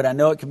going, but I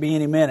know it could be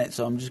any minute,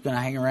 so I'm just going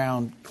to hang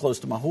around close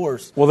to my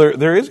horse. Well,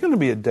 there is going to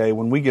be a day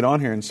when we get on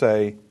here and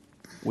say,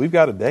 we've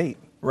got a date.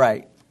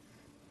 Right.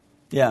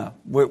 Yeah.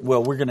 We're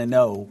going to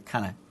know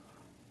kind of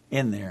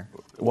in there.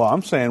 Well,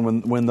 I'm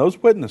saying when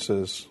those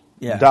witnesses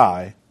yeah.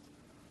 die,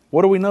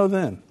 what do we know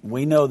then?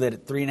 We know that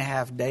at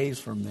 3.5 days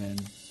from then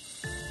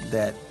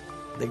that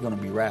they're going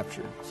to be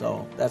raptured.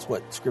 So that's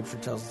what Scripture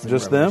tells us in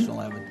just Revelation them?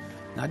 11.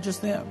 Not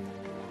just them.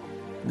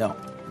 No.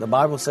 The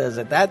Bible says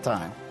at that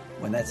time,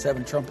 when that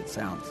 7th trumpet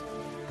sounds,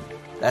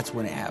 that's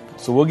when it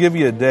happens. So we'll give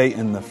you a date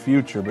in the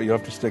future, but you'll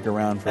have to stick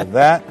around for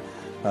that.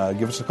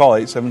 Give us a call,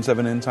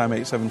 877-ENDTIME,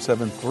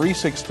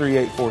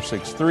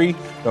 877-363-8463.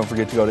 Don't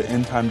forget to go to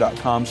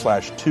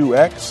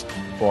endtime.com/2X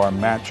for our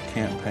match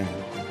campaign.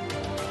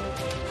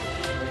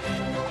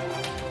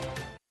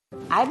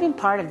 I've been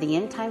part of the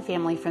End Time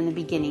family from the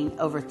beginning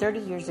over 30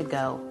 years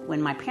ago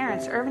when my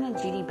parents, Irvin and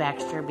Judy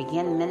Baxter,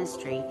 began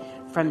ministry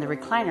from the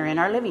recliner in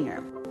our living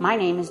room. My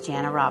name is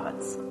Jana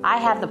Robbins. I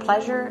have the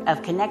pleasure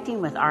of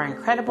connecting with our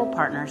incredible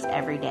partners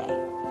every day.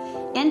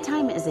 End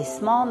Time is a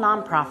small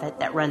nonprofit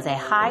that runs a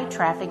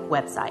high-traffic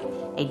website,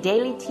 a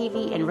daily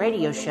TV and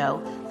radio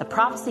show, the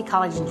Prophecy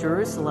College in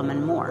Jerusalem,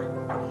 and more.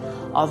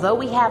 Although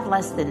we have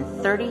less than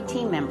 30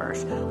 team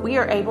members, we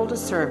are able to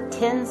serve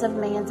tens of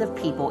millions of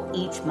people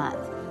each month.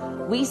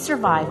 We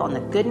survive on the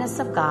goodness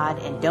of God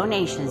and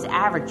donations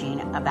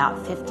averaging about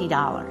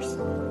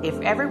 $50. If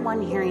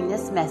everyone hearing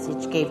this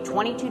message gave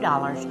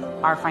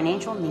 $22, our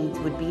financial needs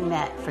would be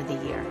met for the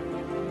year.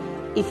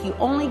 If you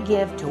only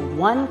give to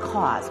one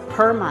cause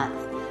per month,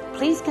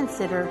 please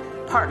consider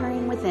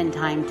partnering with End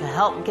Time to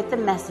help get the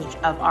message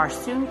of our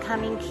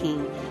soon-coming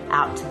King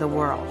out to the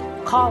world.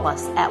 Call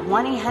us at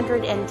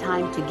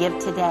 1-800-END-TIME to give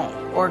today,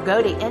 or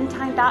go to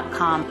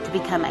endtime.com to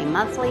become a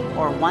monthly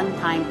or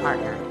one-time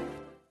partner.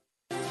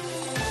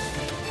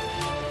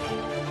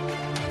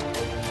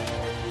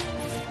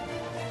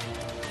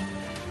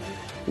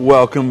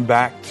 Welcome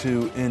back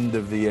to End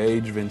of the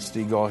Age. Vince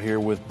Stegall here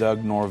with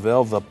Doug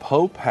Norvell. The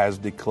Pope has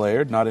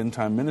declared, not End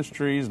Time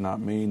Ministries, not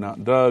me,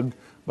 not Doug,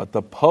 but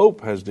the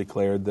Pope has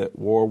declared that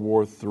World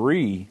War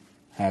III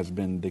has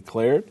been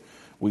declared.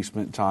 We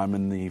spent time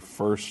in the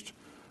first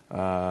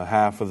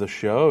half of the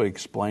show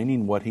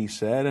explaining what he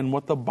said and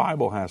what the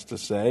Bible has to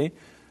say,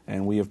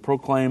 and we have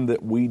proclaimed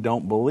that we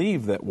don't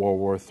believe that World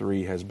War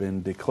III has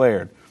been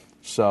declared.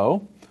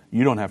 So,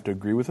 you don't have to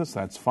agree with us,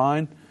 that's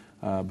fine.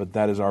 But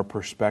that is our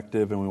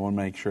perspective, and we want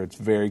to make sure it's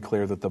very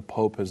clear that the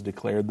Pope has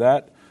declared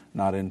that,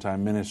 not End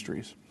Time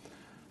Ministries.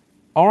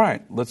 All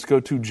right, let's go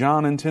to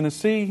John in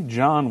Tennessee.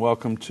 John,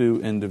 welcome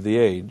to End of the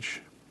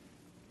Age.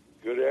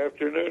 Good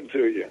afternoon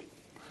to you.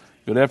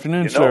 Good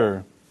afternoon,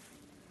 sir.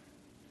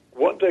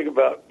 One thing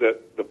about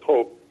the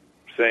Pope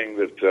saying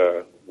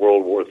that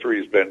World War III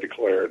has been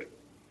declared,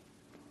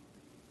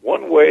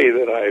 one way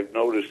that I've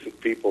noticed that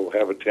people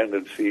have a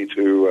tendency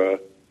to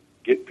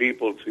get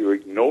people to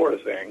ignore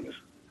things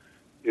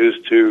is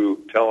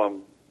to tell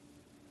them,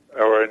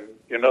 or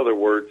in other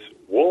words,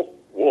 wolf,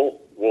 wolf,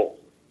 wolf.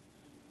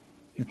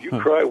 If you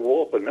cry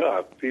wolf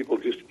enough, people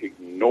just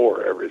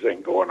ignore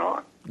everything going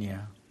on.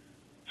 Yeah.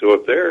 So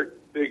if they're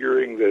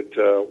figuring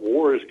that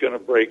war is going to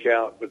break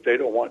out, but they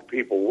don't want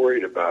people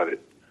worried about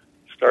it,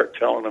 start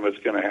telling them it's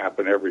going to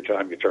happen every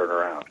time you turn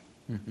around.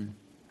 Mm-hmm.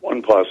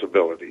 One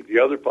possibility. The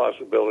other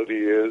possibility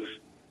is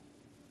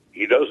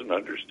he doesn't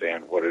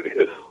understand what it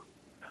is,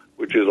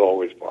 which is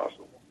always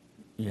possible.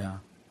 Yeah.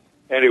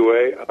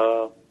 Anyway,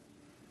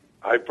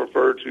 I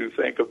prefer to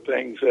think of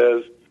things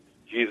as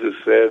Jesus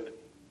said,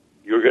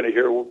 you're going to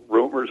hear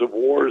rumors of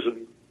wars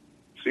and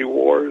see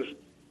wars,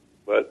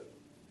 but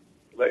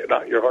let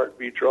not your heart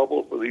be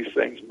troubled, for these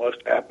things must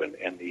happen,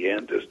 and the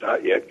end has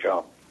not yet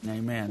come.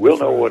 Amen. We'll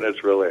know when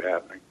it's really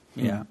happening.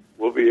 Yeah.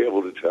 We'll be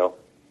able to tell.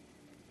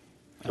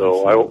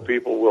 So I hope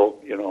people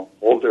will,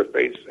 hold their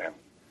faith and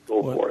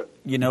go for it.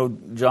 You know,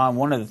 John,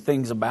 one of the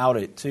things about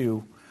it,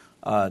 too,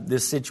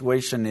 this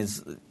situation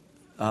is,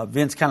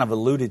 Vince kind of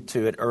alluded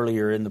to it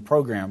earlier in the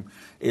program,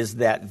 is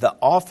that the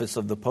office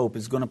of the Pope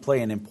is going to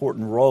play an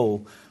important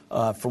role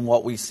from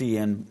what we see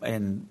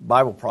in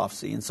Bible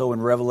prophecy. And so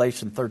in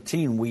Revelation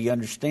 13, we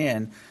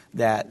understand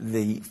that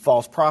the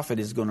false prophet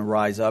is going to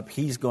rise up.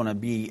 He's going to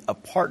be a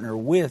partner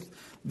with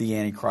the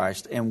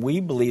Antichrist. And we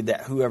believe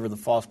that whoever the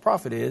false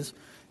prophet is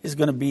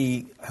going to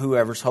be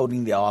whoever's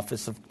holding the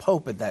office of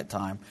Pope at that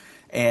time.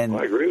 And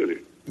I agree with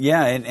you.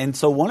 Yeah, and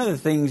so one of the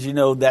things,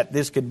 that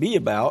this could be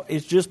about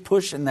is just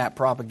pushing that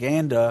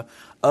propaganda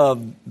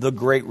of the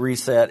Great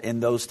Reset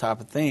and those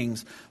type of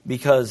things,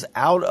 because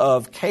out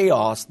of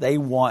chaos, they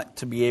want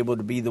to be able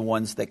to be the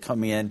ones that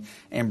come in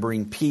and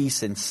bring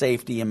peace and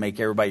safety and make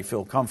everybody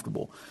feel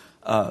comfortable.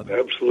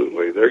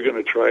 Absolutely. They're going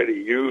to try to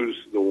use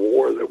the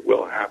war that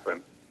will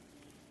happen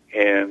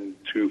and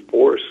to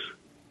force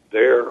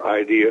their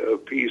idea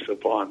of peace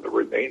upon the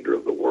remainder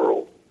of the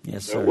world.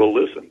 Yes, sir. And we'll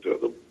listen to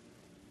them.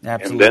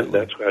 Absolutely. And then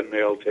that's when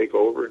they'll take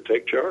over and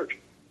take charge.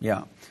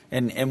 Yeah.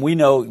 And we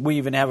know, we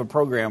even have a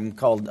program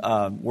called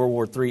World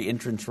War III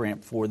Entrance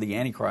Ramp for the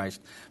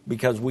Antichrist,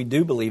 because we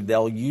do believe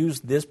they'll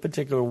use this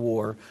particular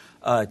war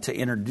to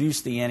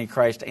introduce the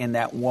Antichrist and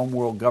that one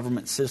world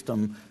government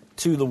system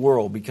to the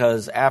world.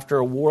 Because after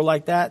a war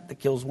like that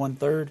kills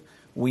 1/3,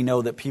 we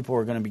know that people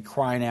are going to be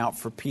crying out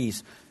for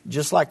peace.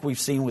 Just like we've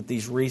seen with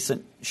these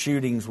recent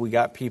shootings, we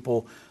got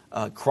people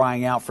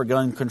crying out for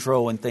gun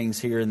control and things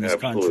here in this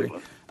country.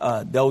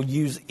 They'll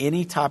use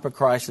any type of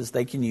crisis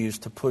they can use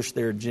to push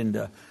their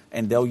agenda,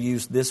 and they'll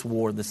use this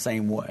war the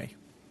same way.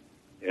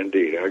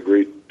 Indeed. I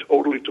agree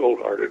totally,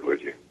 cold-hearted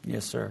with you.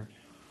 Yes, sir.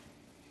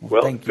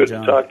 Well, thank you, good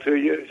John. to talk to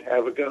you.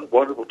 Have a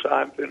wonderful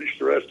time. Finish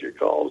the rest of your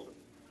calls.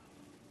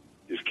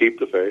 Just keep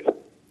the faith.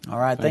 All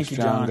right. Thanks, Thank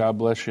you, John. God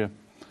bless you.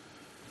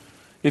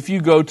 If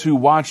you go to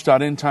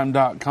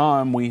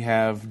watch.endtime.com, we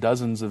have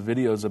dozens of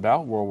videos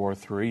about World War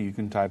III. You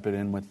can type it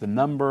in with the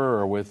number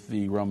or with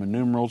the Roman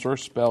numerals or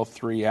spell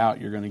 3 out.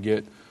 You're going to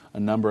get a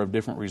number of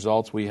different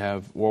results. We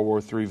have World War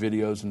III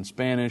videos in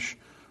Spanish,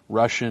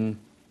 Russian,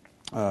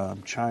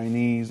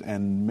 Chinese,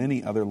 and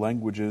many other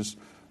languages.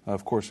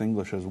 Of course,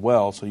 English as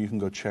well. So you can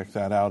go check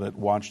that out at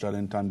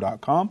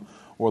watch.endtime.com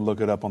or look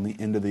it up on the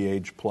End of the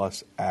Age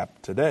Plus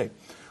app today.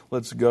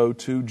 Let's go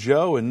to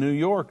Joe in New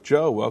York.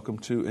 Joe, welcome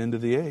to End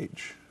of the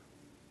Age.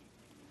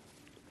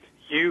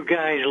 You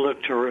guys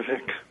look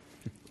terrific.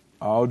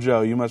 Oh,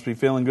 Joe, you must be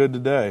feeling good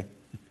today.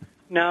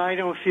 No, I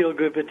don't feel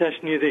good, but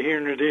that's neither here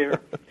nor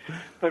there.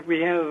 But we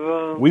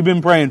have... We've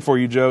been praying for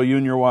you, Joe, you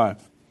and your wife.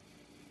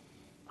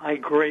 I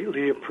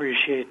greatly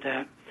appreciate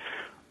that.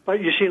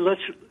 But you see,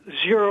 let's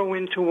zero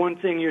into one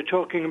thing. You're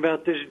talking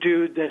about this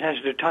dude that has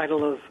the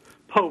title of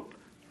Pope.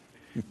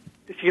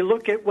 If you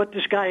look at what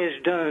this guy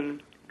has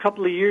done... A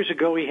couple of years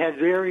ago, he had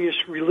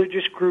various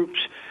religious groups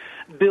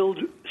build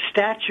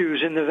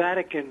statues in the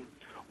Vatican.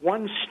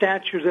 One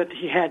statue that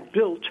he had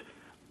built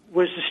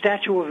was the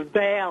statue of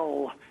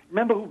Baal.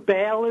 Remember who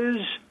Baal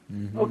is?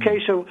 Mm-hmm.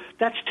 Okay, so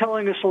that's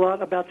telling us a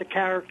lot about the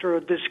character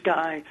of this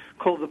guy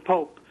called the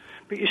Pope.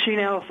 But you see,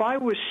 now, if I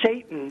was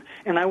Satan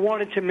and I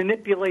wanted to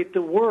manipulate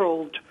the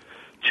world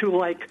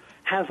to,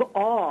 have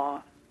awe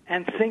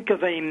and think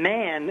of a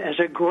man as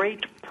a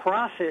great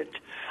prophet,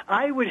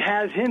 I would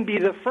have him be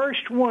the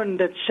first one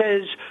that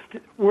says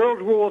that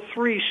World War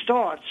III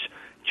starts.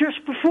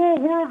 Just before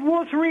World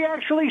War III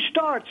actually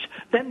starts,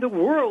 then the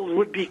world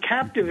would be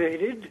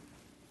captivated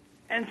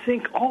and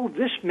think, oh,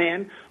 this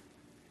man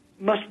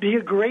must be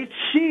a great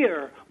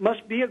seer,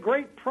 must be a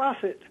great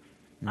prophet.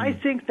 I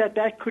think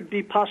that could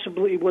be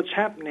possibly what's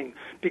happening,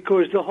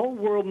 because the whole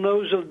world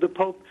knows of the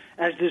Pope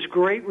as this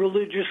great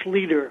religious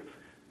leader.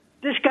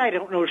 This guy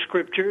don't know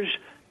scriptures.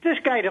 This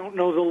guy don't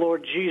know the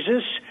Lord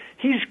Jesus.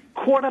 He's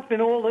caught up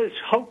in all this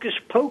hocus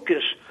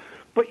pocus.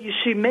 But you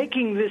see,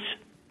 making this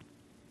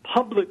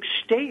public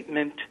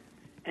statement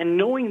and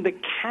knowing the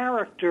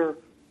character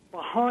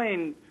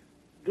behind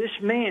this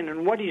man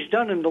and what he's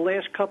done in the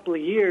last couple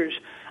of years,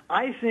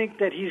 I think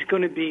that he's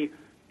going to be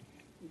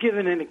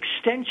given an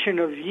extension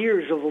of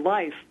years of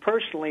life.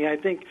 Personally, I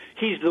think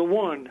he's the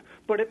one.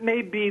 But it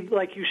may be,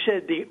 like you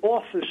said, the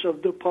office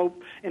of the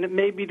Pope, and it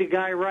may be the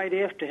guy right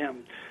after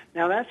him.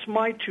 Now, that's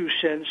my 2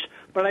 cents,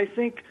 but I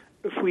think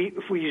if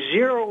we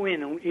zero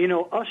in, you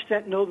know, us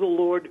that know the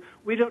Lord,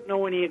 we don't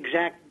know any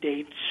exact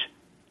dates.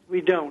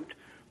 We don't.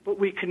 But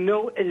we can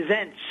know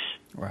events.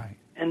 Right.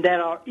 And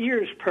that our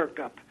ears perk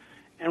up.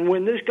 And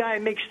when this guy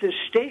makes this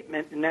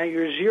statement, and now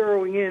you're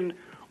zeroing in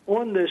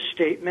on this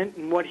statement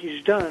and what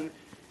he's done,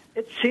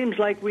 it seems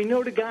like we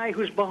know the guy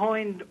who's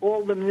behind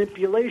all the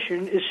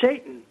manipulation is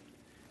Satan.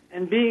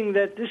 And being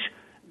that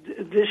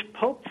this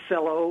Pope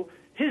fellow,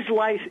 his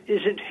life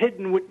isn't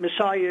hidden with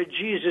Messiah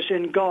Jesus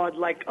and God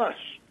like us.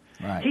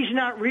 Right. He's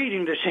not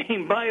reading the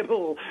same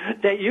Bible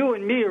that you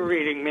and me are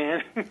reading,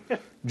 man.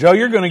 Joe,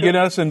 you're going to get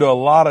us into a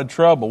lot of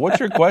trouble. What's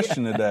your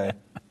question today?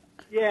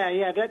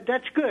 Yeah,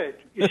 that's good.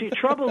 You see,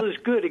 trouble is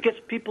good. It gets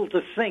people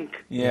to think.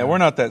 Yeah, we're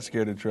not that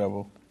scared of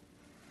trouble.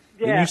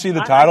 Yeah, Did you see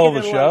the title of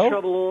the I get in a lot show? of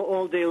trouble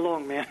all day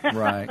long, man.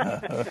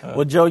 Right.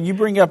 Well, Joe, you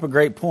bring up a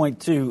great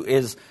point, too,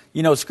 is,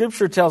 you know,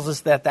 Scripture tells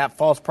us that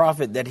false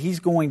prophet, that he's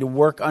going to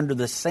work under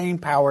the same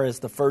power as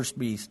the first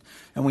beast.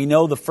 And we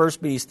know the first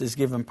beast is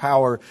given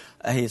power,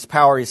 his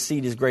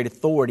seat, his great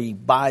authority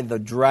by the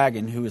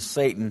dragon, who is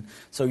Satan.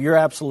 So you're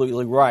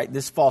absolutely right.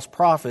 This false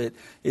prophet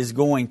is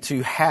going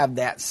to have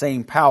that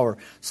same power.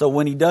 So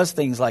when he does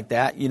things like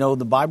that, you know,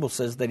 the Bible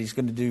says that he's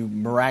going to do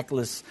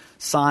miraculous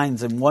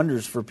signs and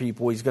wonders for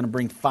people. He's going to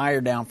bring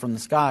fire down from the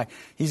sky.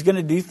 He's going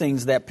to do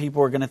things that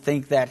people are going to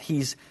think that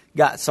he's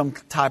got some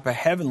type of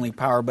heavenly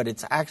power, but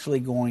it's actually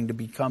going to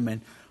be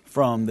coming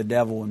from the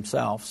devil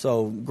himself.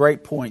 So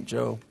great point,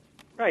 Joe.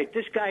 Right.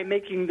 This guy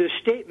making this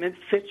statement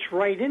fits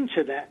right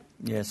into that.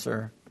 Yes,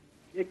 sir.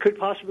 It could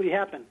possibly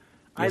happen.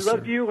 Yes, I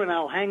love sir. you, and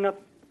I'll hang up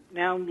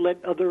now and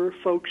let other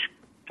folks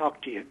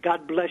talk to you.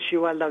 God bless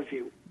you. I love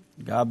you.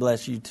 God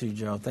bless you too,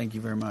 Joe. Thank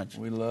you very much.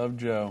 We love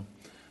Joe.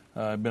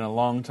 Been a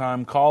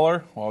long-time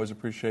caller. We'll always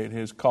appreciate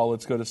his call.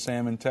 Let's go to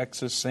Sam in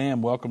Texas.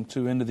 Sam, welcome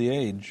to End of the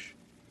Age.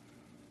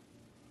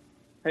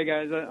 Hey,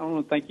 guys. I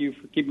want to thank you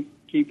for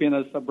keeping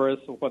us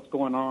abreast of what's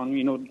going on,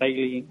 you know,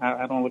 daily.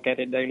 I don't look at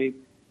it daily.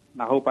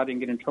 And I hope I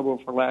didn't get in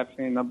trouble for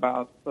laughing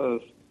about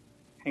us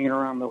hanging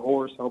around the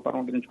horse. I hope I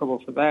don't get in trouble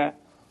for that.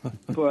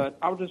 But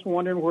I was just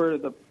wondering where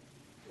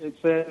it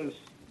says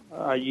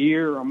a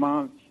year, a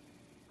month,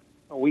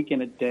 a week,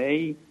 and a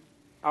day.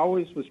 I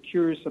always was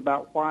curious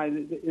about why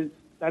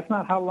that's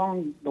not how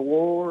long the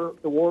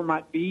war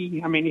might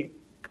be. I mean,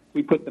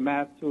 we put the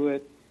math to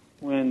it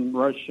when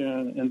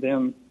Russia and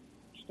them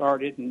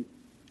started and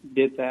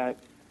did that.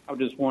 I was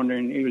just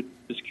wondering, I was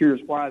just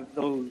curious why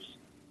those,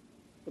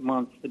 the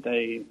month, the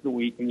day, the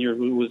week, and year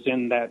was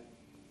in that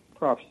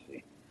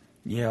prophecy.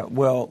 Yeah,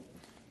 well,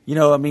 you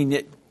know, I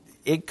mean,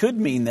 it could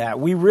mean that.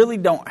 We really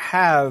don't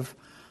have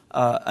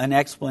an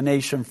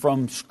explanation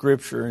from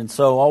Scripture, and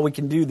so all we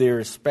can do there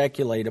is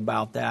speculate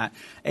about that.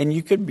 And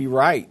you could be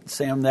right,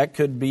 Sam. It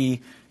could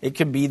be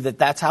that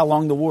that's how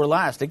long the war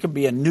lasts. It could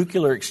be a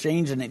nuclear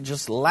exchange, and it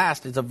just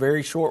lasts. It's a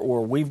very short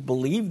war. We've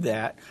believed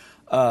that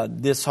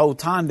this whole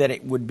time, that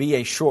it would be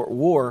a short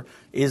war.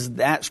 Is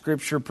that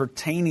Scripture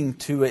pertaining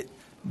to it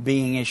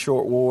being a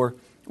short war?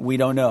 We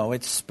don't know.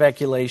 It's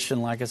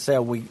speculation. Like I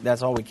said,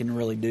 that's all we can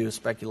really do is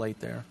speculate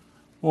there.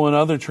 Well, and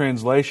other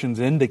translations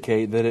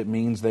indicate that it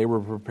means they were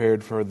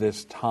prepared for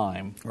this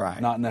time,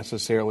 right? Not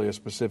necessarily a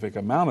specific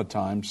amount of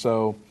time.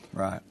 So,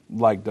 right,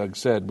 like Doug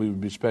said, we would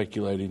be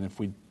speculating if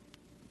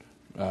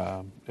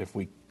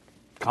we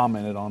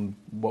commented on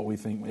what we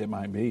think it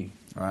might be.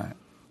 Right.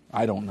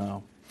 I don't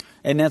know.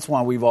 And that's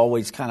why we've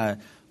always kind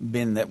of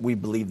been that we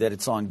believe that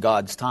it's on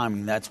God's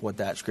timing. That's what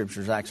that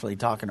Scripture is actually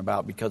talking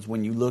about, because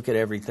when you look at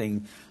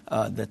everything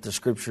that the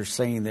Scripture is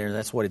saying there,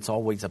 that's what it's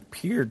always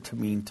appeared to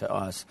mean to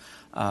us.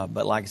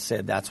 But like I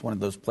said, that's one of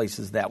those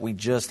places that we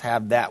just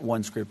have that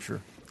one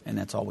Scripture, and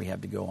that's all we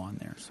have to go on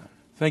there. So,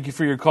 thank you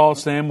for your call,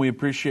 Sam. We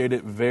appreciate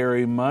it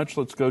very much.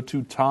 Let's go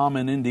to Tom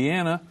in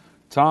Indiana.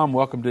 Tom,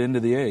 welcome to End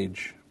of the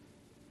Age.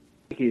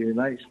 Thank you.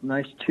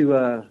 Nice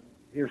to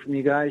hear from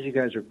you guys. You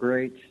guys are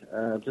great.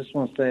 Just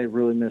want to say I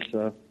really miss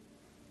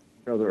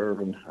Brother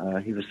Irvin.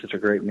 He was such a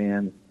great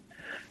man,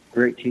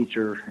 great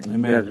teacher, and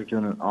Amen. You guys are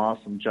doing an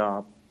awesome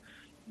job,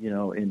 you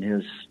know, in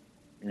his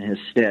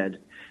stead.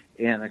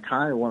 And I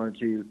kind of wanted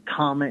to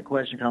comment,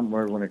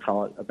 whatever we want to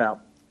call it,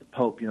 about the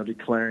Pope, you know,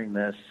 declaring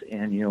this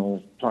and, you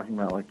know, talking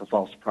about like the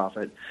false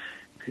prophet.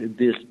 Could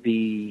this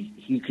be,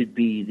 he could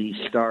be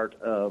the start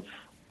of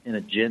an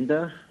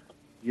agenda,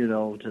 you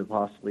know, to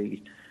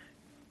possibly,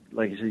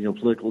 like I said, you know,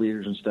 political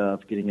leaders and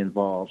stuff getting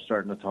involved,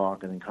 starting to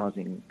talk, and then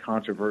causing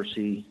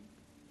controversy,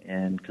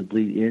 and could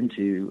lead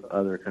into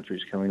other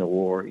countries coming to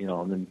war, you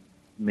know, and then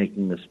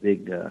making this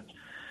big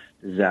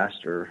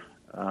disaster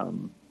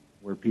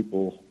where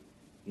people,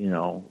 you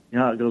know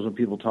how it goes when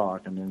people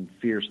talk, and then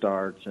fear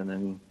starts, and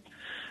then,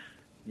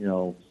 you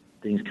know,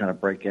 things kind of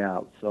break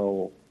out.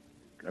 So,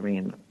 I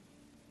mean,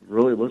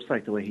 really looks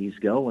like the way he's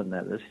going,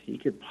 that he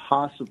could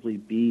possibly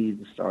be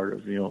the start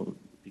of,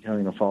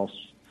 becoming a false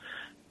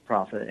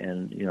prophet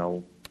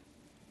and,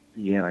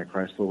 the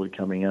Antichrist slowly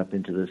coming up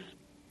into this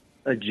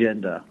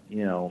agenda,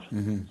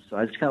 Mm-hmm. So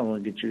I just kind of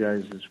want to get you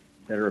guys'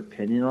 better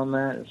opinion on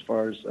that as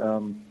far as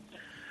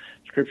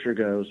Scripture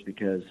goes,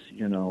 because,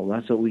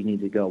 that's what we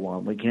need to go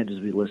on. We can't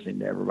just be listening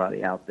to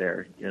everybody out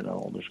there. There's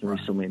going to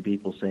be so many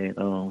people saying,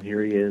 oh,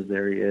 here he is,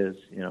 there he is,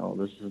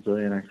 this is the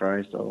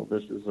Antichrist, oh,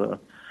 this is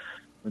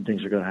when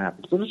things are going to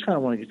happen. So I just kind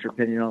of want to get your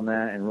opinion on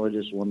that, and really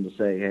just wanted to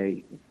say,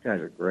 hey, you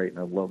guys are great, and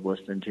I love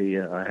listening to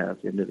you. I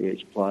have End of the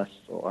Age Plus,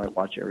 so I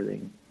watch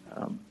everything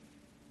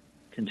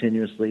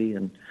continuously,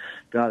 and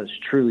God is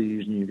truly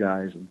using you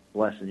guys and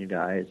blessing you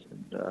guys,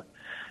 and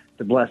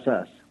to bless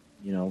us,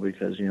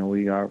 because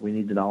we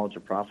need the knowledge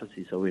of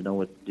prophecy so we know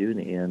what to do in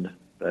the end.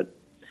 But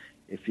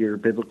if you're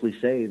biblically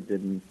saved,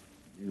 then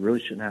you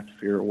really shouldn't have to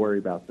fear or worry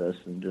about this,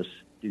 and just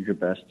do your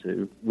best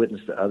to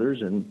witness to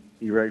others and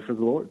be ready for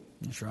the Lord.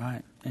 That's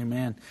right.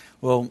 Amen.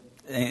 Well,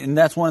 and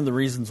that's one of the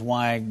reasons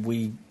why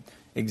we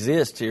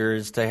exist here,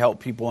 is to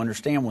help people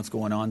understand what's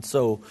going on.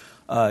 So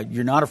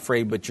you're not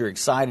afraid, but you're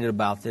excited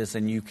about this,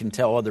 and you can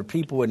tell other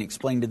people and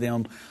explain to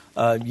them.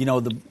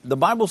 The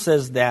Bible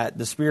says that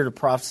the spirit of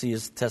prophecy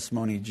is the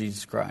testimony of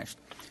Jesus Christ.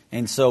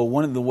 And so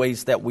one of the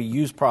ways that we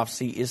use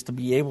prophecy is to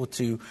be able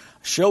to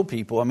show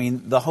people. I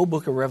mean, the whole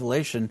book of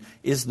Revelation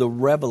is the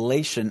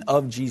revelation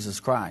of Jesus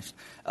Christ.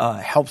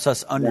 Helps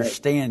us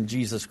understand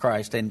Jesus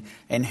Christ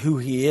and who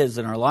He is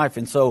in our life.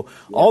 And so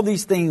all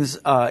these things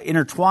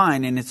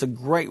intertwine, and it's a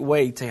great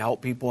way to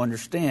help people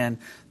understand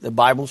the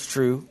Bible's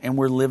true, and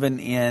we're living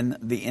in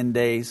the end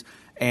days.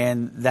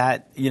 And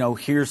that,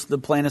 here's the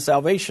plan of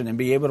salvation, and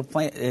be able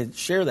to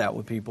share that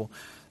with people.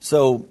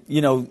 So,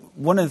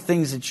 one of the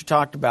things that you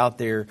talked about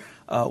there,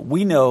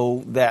 we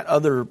know that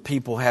other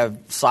people have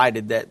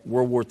cited that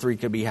World War III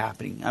could be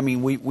happening. I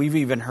mean, we've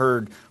even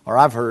heard, or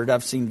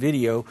I've seen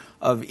video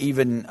of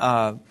even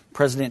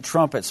President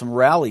Trump at some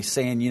rallies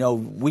saying,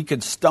 we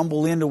could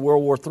stumble into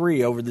World War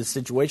III over this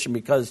situation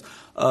because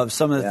of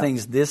some of the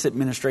things this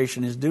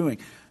administration is doing.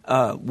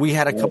 We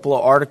had a couple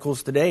of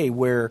articles today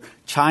where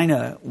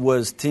China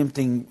was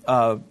tempting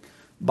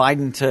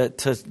Biden to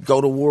go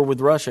to war with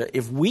Russia.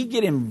 If we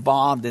get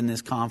involved in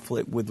this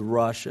conflict with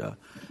Russia,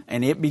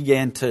 and it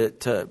began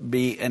to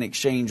be an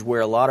exchange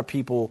where a lot of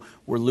people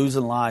were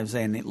losing lives,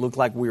 and it looked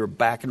like we were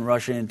backing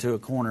Russia into a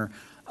corner,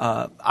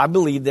 I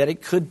believe that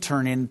it could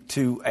turn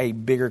into a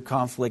bigger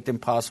conflict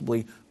and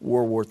possibly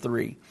World War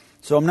III.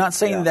 So I'm not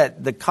saying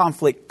that the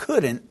conflict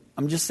couldn't.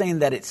 I'm just saying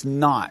that it's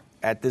not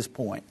at this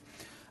point.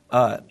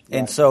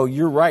 And so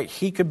you're right.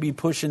 He could be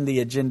pushing the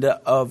agenda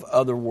of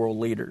other world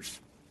leaders.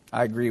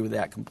 I agree with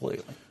that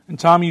completely. And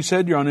Tom, you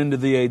said you're on End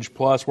of the Age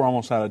Plus. We're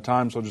almost out of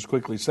time, so I'll just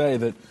quickly say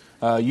that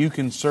you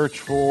can search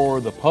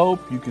for the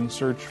Pope. You can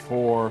search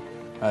for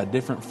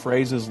different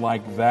phrases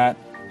like that.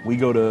 We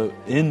go to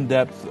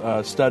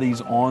in-depth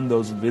studies on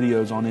those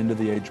videos on End of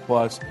the Age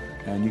Plus,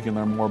 and you can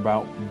learn more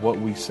about what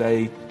we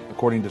say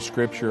according to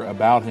Scripture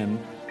about him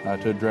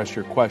to address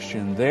your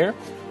question there.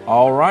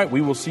 All right,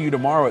 we will see you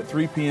tomorrow at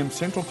 3 p.m.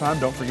 Central Time.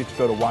 Don't forget to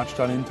go to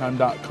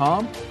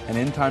watch.endtime.com and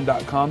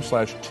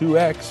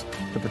endtime.com/2x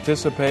to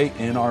participate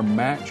in our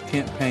match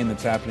campaign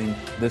that's happening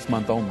this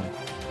month only.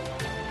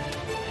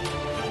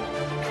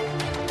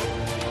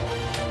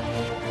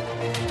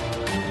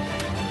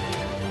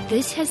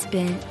 This has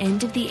been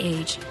End of the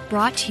Age,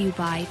 brought to you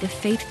by the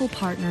faithful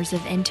partners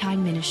of End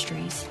Time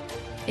Ministries.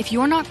 If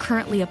you're not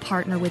currently a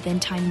partner with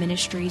End Time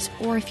Ministries,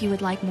 or if you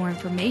would like more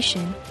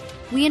information,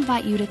 we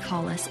invite you to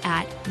call us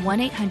at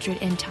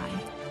 1-800-END-TIME.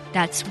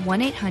 That's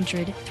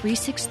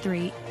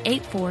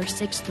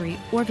 1-800-363-8463,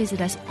 or visit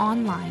us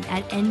online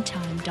at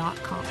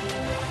endtime.com.